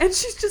 like, and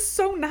she's just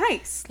so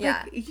nice.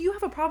 Yeah. Like, if you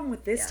have a problem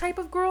with this type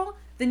of girl,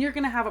 then you're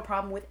gonna have a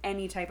problem with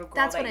any type of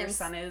girl that your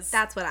son is.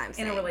 That's what I'm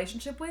saying. In a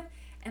relationship with,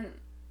 and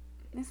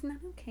it's not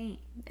okay.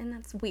 And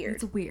that's weird.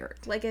 It's weird.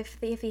 Like, if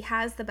he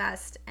has the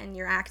best and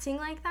you're acting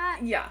like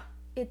that, yeah,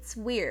 it's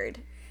weird.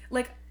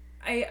 Like,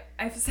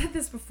 I've said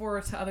this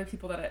before to other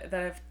people that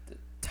have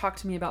talked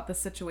to me about this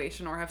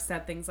situation, or have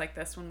said things like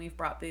this when we've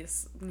brought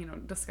these,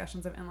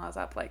 discussions of in-laws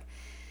up. Like,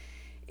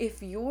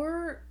 if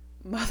your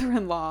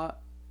mother-in-law,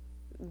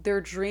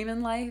 their dream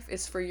in life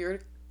is for your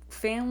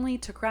family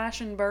to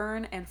crash and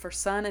burn, and for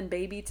son and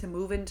baby to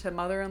move into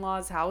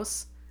mother-in-law's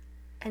house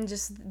and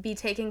just be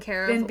taken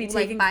care of, and be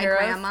taken care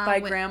of by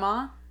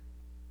grandma.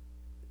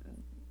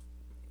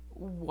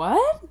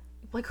 What?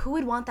 Like, who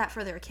would want that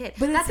for their kid?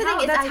 But that's the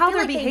thing. That's how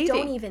they're behaving. They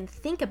don't even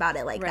think about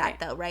it like that,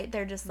 though, right?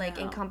 They're just like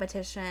in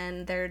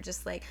competition. They're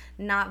just like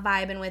not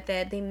vibing with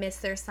it. They miss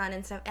their son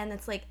and stuff. And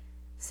it's like,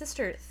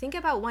 sister, think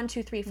about 1,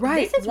 2, 3, 4.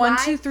 Right. This is 1,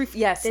 why, 2, 3.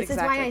 Yes, this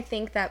exactly. is why I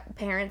think that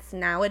parents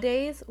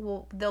nowadays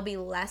there'll be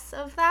less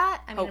of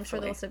that. I mean, Hopefully. I'm sure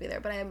there'll still be there,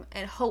 but I'm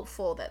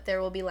hopeful that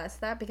there will be less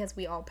of that, because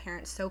we all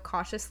parent so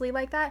cautiously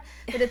like that.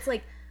 But it's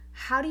like,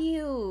 how do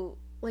you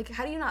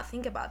not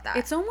think about that?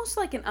 It's almost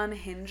like an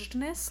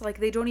unhingedness. Like,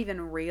 they don't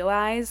even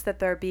realize that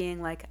they're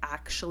being, like,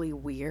 actually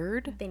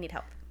weird. They need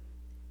help.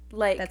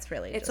 Like, that's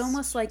really it's just,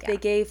 almost like they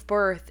gave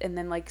birth and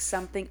then, like,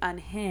 something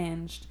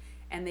unhinged,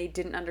 and they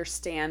didn't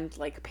understand,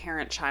 like,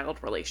 parent-child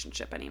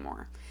relationship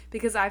anymore.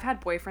 Because I've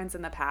had boyfriends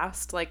in the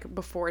past, like,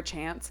 before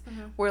Chance,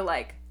 where,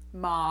 like,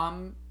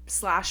 mom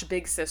 /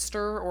 big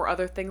sister or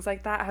other things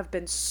like that have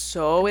been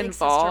so the big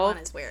involved sister one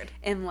is weird.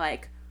 in,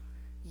 like,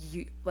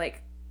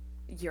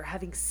 you're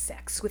having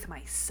sex with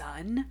my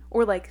son,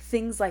 or like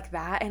things like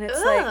that, and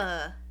it's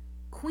like,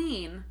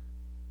 queen,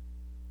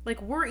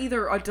 like, we're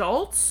either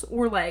adults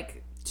or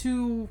like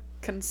two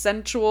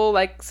consensual,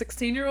 like,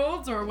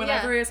 16-year-olds or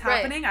whatever is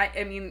happening. Right.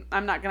 I mean,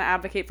 I'm not gonna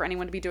advocate for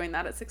anyone to be doing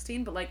that at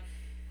 16, but like,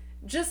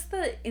 just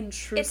the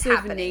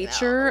intrusive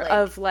nature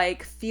of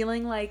like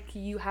feeling like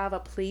you have a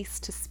place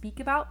to speak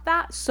about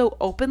that so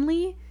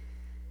openly.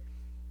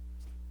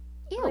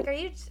 Ew. Like,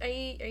 are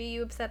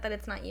you upset that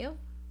it's not you?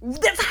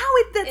 That's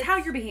how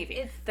you're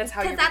behaving. That's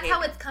how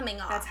it's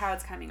coming off. That's how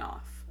it's coming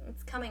off.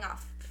 It's coming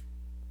off.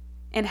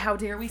 And how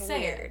dare we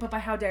say it? But by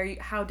how dare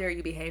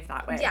you behave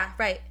that way? Yeah,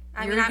 right.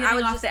 You're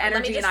giving off the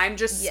energy, and I'm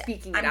just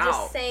speaking it out. I'm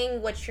just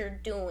saying what you're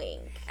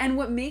doing. And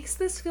what makes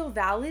this feel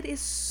valid is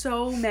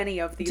so many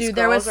of these. Dude,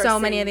 there was so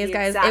many of these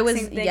guys. It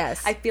was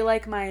I feel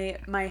like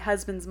my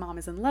husband's mom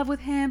is in love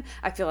with him.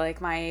 I feel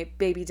like my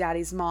baby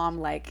daddy's mom,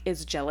 like,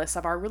 is jealous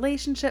of our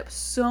relationship.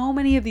 So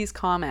many of these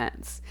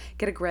comments.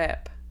 Get a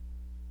grip.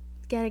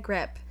 Get a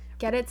grip.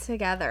 Get it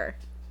together.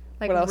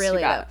 Like, what else really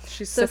you got? though.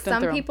 She's so sifting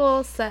some through 'em.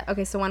 people said,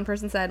 okay, so one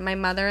person said, my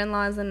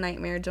mother-in-law is a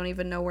nightmare. Don't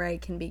even know where I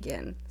can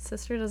begin.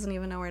 Sister doesn't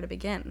even know where to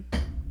begin.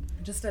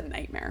 Just a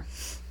nightmare.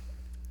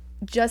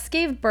 Just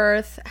gave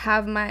birth,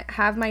 have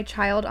my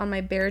child on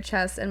my bare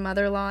chest, and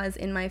mother-in-law is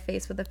in my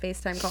face with a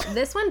FaceTime call.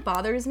 This one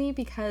bothers me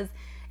because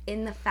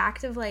in the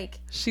fact of, like...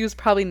 She was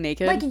probably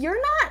naked. Like, you're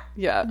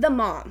not the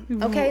mom,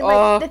 okay?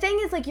 Like, the thing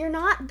is, like, you're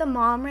not the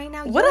mom right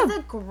now. You're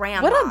the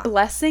grandma. What a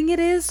blessing it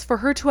is for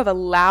her to have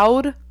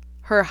allowed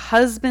her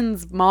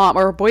husband's mom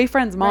or her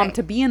boyfriend's mom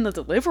to be in the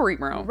delivery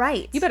room.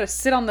 Right. You better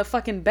sit on the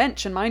fucking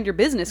bench and mind your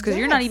business because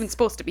you're not even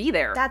supposed to be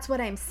there. That's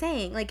what I'm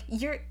saying. Like,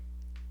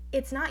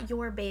 it's not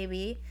your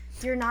baby.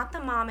 You're not the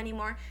mom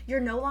anymore. You're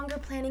no longer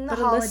planning the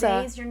holidays.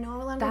 Alyssa, you're no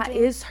longer that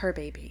is her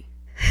baby.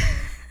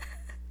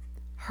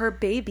 Her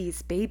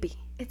baby's baby.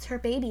 It's her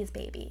baby's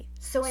baby.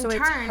 So in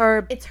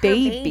turn, it's her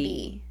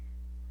baby.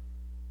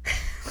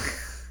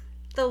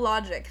 The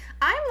logic.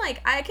 I'm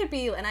like, I could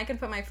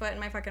put my foot in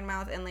my fucking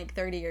mouth in like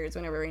 30 years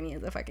whenever Rainey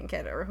is a fucking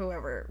kid or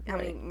whoever, how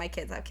many my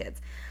kids have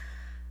kids.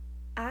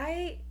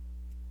 I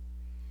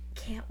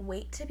can't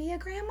wait to be a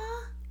grandma.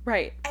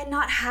 Right. And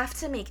not have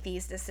to make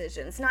these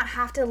decisions, not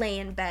have to lay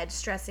in bed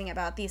stressing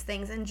about these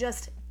things and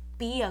just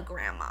be a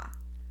grandma.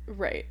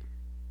 Right.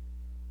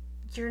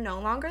 You're no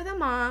longer the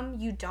mom.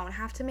 You don't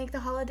have to make the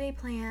holiday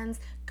plans,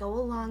 go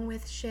along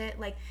with shit.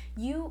 Like,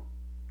 you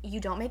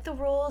don't make the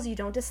rules. You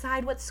don't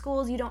decide what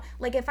schools. You don't...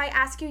 Like, if I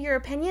ask you your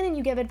opinion and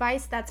you give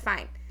advice, that's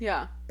fine.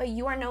 Yeah. But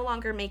you are no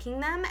longer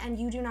making them, and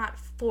you do not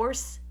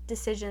force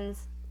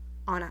decisions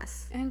on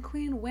us. And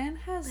Queen, when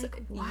has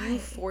you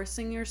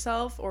forcing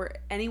yourself or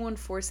anyone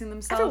forcing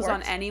themselves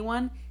on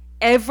anyone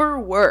ever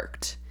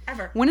worked?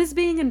 Ever. When has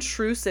being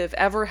intrusive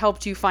ever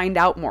helped you find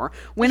out more?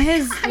 When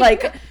has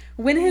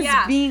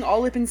being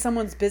all up in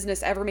someone's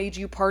business ever made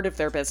you part of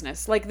their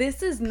business? Like,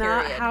 this is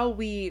not how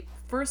we,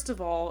 first of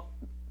all,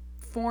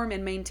 form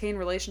and maintain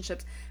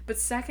relationships, but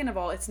second of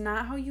all, it's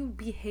not how you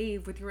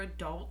behave with your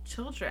adult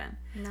children.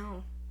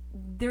 No.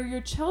 They're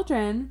your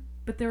children,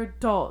 but they're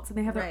adults and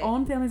they have their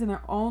own families and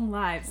their own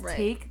lives.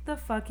 Take the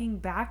fucking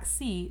back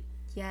seat.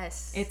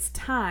 Yes. It's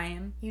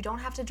time. You don't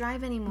have to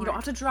drive anymore. You don't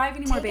have to drive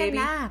anymore, Take baby.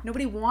 a nap.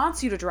 Nobody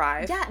wants you to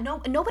drive. Yeah,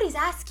 nobody's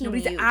asking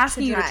you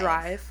to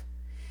drive.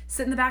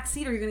 Sit in the back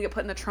seat or you're going to get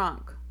put in the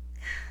trunk.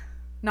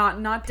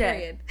 Not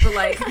dead, but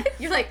like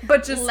you're like,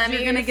 but just let me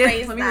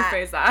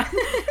rephrase that.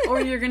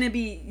 Or you're gonna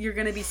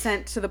be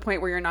sent to the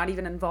point where you're not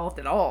even involved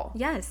at all.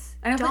 Yes.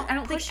 I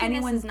don't think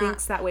anyone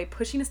thinks that way.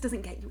 Pushiness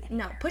doesn't get you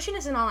anywhere. No,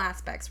 pushiness in all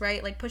aspects,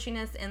 right? Like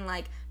pushiness in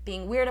like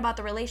being weird about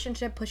the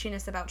relationship,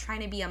 pushiness about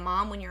trying to be a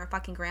mom when you're a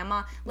fucking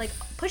grandma. Like,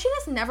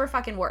 pushiness never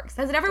fucking works.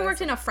 Has it ever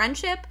worked in a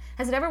friendship?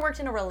 Has it ever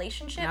worked in a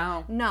relationship?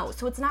 No.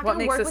 So it's not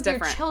gonna work with your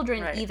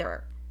children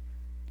either.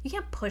 You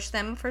can't push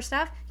them for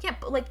stuff. You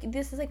can't, like,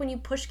 this is like when you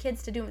push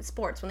kids to do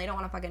sports when they don't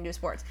want to fucking do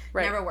sports.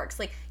 Right. Never works.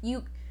 Like,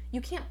 you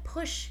can't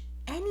push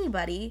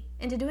anybody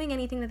into doing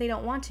anything that they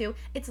don't want to.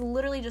 It's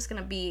literally just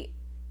going to be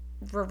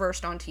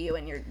reversed onto you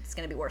and it's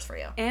going to be worse for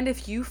you. And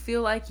if you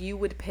feel like you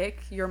would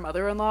pick your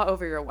mother-in-law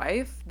over your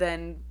wife,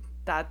 then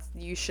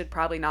you should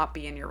probably not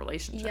be in your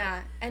relationship.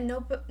 Yeah, and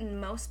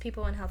most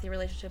people in healthy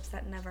relationships,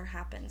 that never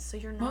happens. So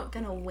you're not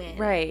gonna win.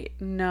 Right?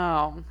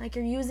 No. Like,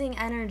 you're using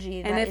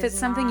energy. That and if it's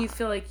something you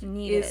feel like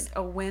needed. Is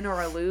a win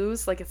or a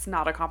lose, like it's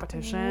not a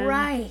competition.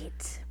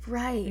 Right.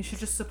 You should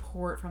just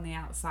support from the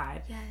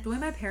outside. Yes. The way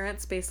my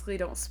parents basically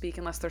don't speak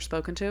unless they're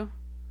spoken to.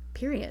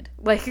 Period.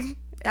 Like,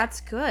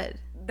 that's good.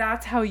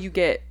 That's how you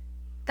get.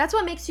 That's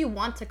what makes you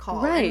want to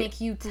call and make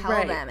you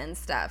tell them and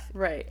stuff.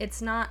 Right.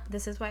 It's not.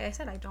 This is why I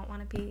said I don't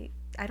want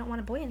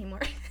a boy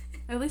anymore.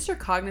 At least you're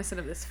cognizant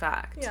of this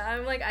fact. Yeah,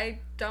 I'm like, I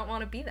don't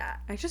want to be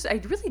that. I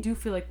really do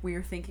feel like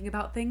we're thinking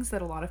about things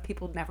that a lot of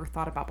people never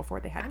thought about before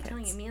they had kids. I'm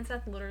telling you, me and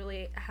Seth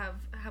literally have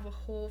a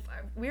whole...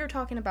 We were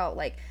talking about,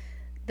 like,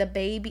 the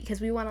baby,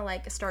 because we want to,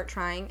 like, start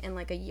trying in,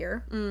 like, a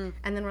year. And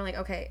then we're like,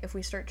 okay, if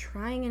we start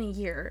trying in a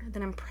year,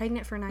 then I'm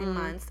pregnant for 9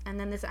 months. And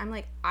then I'm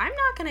like, I'm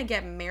not going to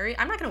get married.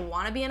 I'm not going to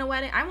want to be in a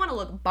wedding. I want to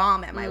look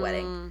bomb at my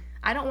wedding.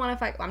 I don't want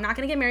to I'm not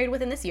going to get married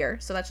within this year,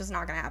 so that's just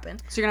not going to happen.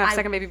 So you're going to have a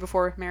second baby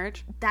before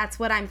marriage? That's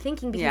what I'm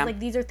thinking, because, like,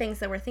 these are things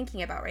that we're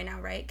thinking about right now,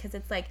 right? Because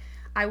it's like,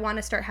 I want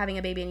to start having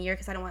a baby in a year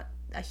because I don't want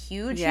a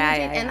huge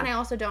and then I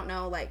also don't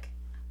know, like,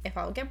 if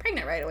I'll get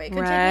pregnant right away. It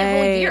could take me a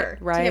whole year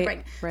to get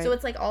pregnant. Right. So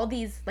it's like all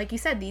these, like you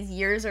said, these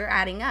years are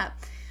adding up.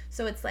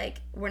 So it's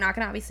like, we're not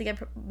going to obviously get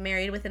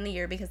married within the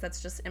year because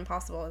that's just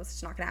impossible. It's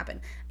just not going to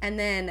happen. And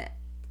then,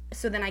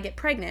 so then I get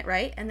pregnant,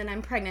 right? And then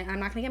I'm pregnant. I'm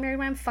not going to get married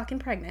when I'm fucking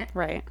pregnant.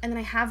 Right. And then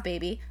I have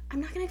baby.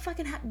 I'm not going to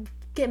fucking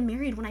get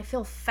married when I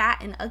feel fat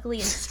and ugly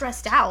and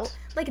stressed out.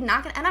 Like, and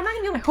I'm not going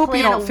to be able to plan a wedding. I hope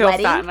you don't feel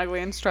fat and ugly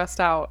and stressed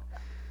out.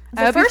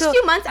 The first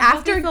few months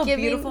after you feel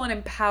beautiful and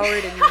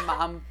empowered in your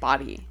mom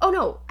body. Oh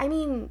no, I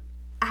mean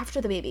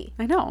after the baby.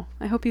 I know.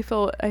 I hope you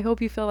feel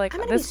like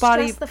this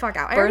body the fuck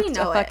out. I already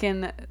know a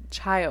fucking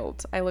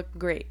child. I look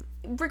great.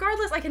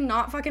 Regardless, I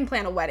cannot fucking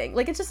plan a wedding.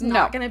 Like, it's just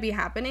not gonna be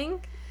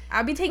happening.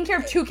 I'll be taking care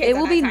of 2 kids. It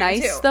will be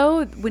nice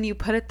though when you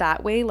put it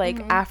that way. Like,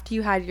 after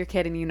you had your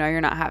kid and you know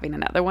you're not having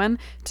another one,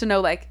 to know,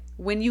 like,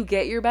 when you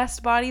get your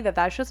best body,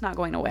 that's just not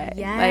going away.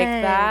 Yes.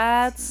 Like,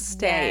 that's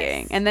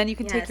staying. Yes. And then you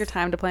can take Yes. your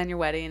time to plan your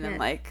wedding and Yes.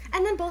 like...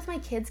 And then both my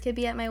kids could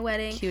be at my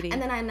wedding. Cutie. And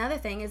then another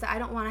thing is I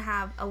don't want to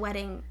have a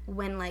wedding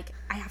when, like,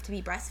 I have to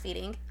be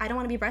breastfeeding. I don't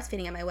want to be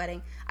breastfeeding at my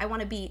wedding. I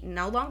want to be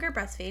no longer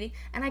breastfeeding.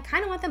 And I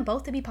kind of want them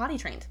both to be potty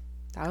trained.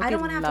 I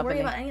don't want to have to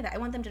worry about any of that. I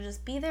want them to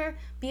just be there,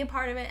 be a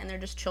part of it, and they're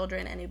just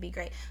children, and it'd be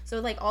great. So,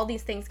 like, all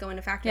these things go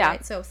into factor,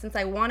 right? So, since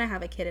I want to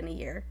have a kid in a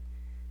year,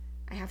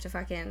 I have to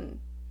fucking...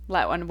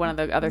 let one of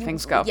the other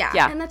things go.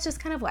 Yeah. And that's just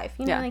kind of life.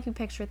 You know, Yeah. like, you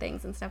picture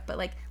things and stuff. But,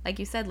 like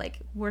you said, like,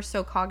 we're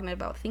so cognizant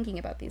about thinking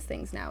about these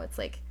things now. It's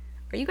like,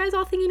 are you guys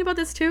all thinking about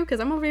this, too?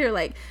 Because I'm over here,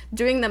 like,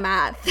 doing the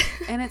math.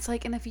 And it's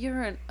like, and if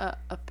you're an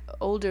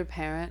older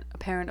parent, a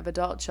parent of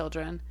adult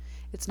children,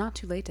 it's not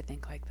too late to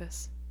think like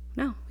this.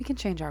 No. We can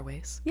change our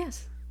ways.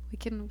 Yes. We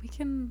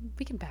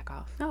can back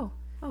off. Oh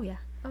yeah.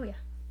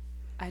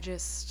 I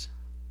just,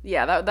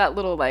 that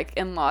little like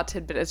in-law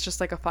tidbit is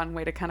just like a fun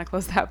way to kind of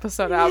close the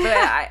episode out. But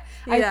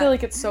I feel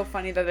like it's so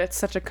funny that it's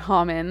such a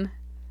common,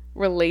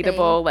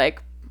 relatable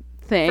like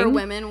thing for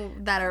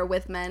women that are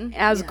with men.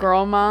 As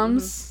girl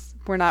moms,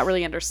 we're not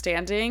really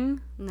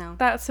understanding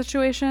that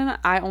situation.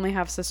 I only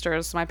have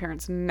sisters, so my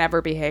parents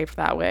never behaved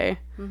that way.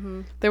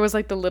 Mm-hmm. There was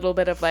like the little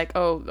bit of like,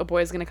 oh, a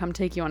boy's gonna come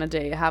take you on a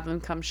date, have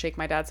him come shake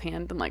my dad's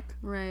hand and like,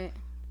 right.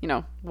 You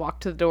know,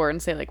 walk to the door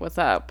and say like, what's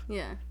up?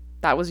 Yeah.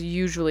 That was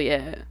usually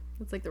it.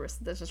 It's like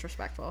that's just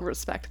respectful.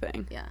 Respect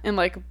thing. Yeah. And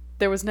like,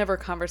 there was never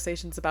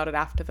conversations about it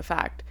after the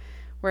fact.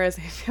 Whereas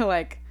I feel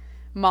like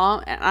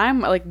mom, and I'm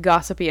like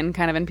gossipy and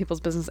kind of in people's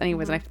business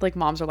anyways, and I feel like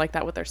moms are like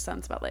that with their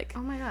sons about like,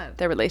 oh my God,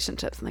 their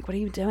relationships and like, what are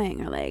you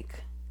doing? Or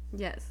like,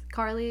 yes.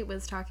 Carly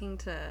was talking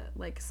to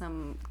like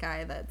some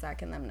guy that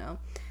Zach and them know,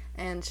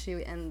 and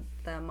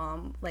the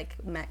mom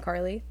like met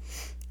Carly.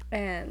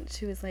 And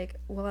she was like,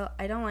 well,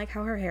 I don't like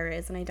how her hair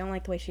is, and I don't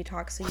like the way she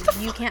talks, so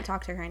you can't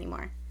talk to her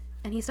anymore.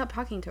 And he stopped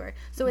talking to her.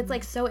 So it's,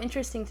 like, so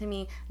interesting to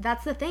me.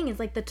 That's the thing, is,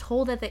 like, the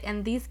toll that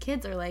and these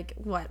kids are, like,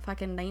 what,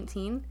 fucking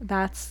 19?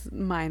 That's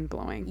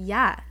mind-blowing.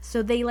 Yeah.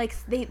 So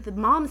the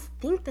moms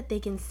think that they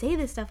can say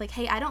this stuff, like,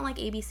 hey, I don't like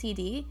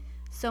ABCD,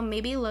 so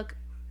maybe look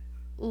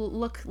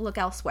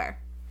elsewhere.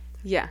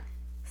 Yeah.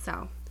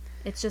 So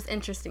it's just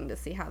interesting to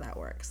see how that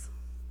works.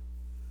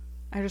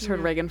 I just heard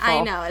Reagan fall.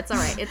 I know, it's all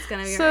right. It's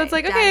gonna be so right. It's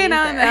like, okay,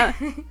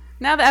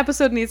 now the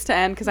episode needs to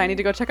end because I need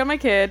to go check on my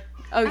kid.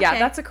 Oh yeah,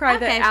 that's a cry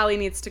that Allie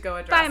needs to go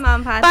address. Bye,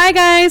 Mom Pod. Bye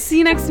guys. See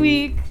you next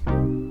week.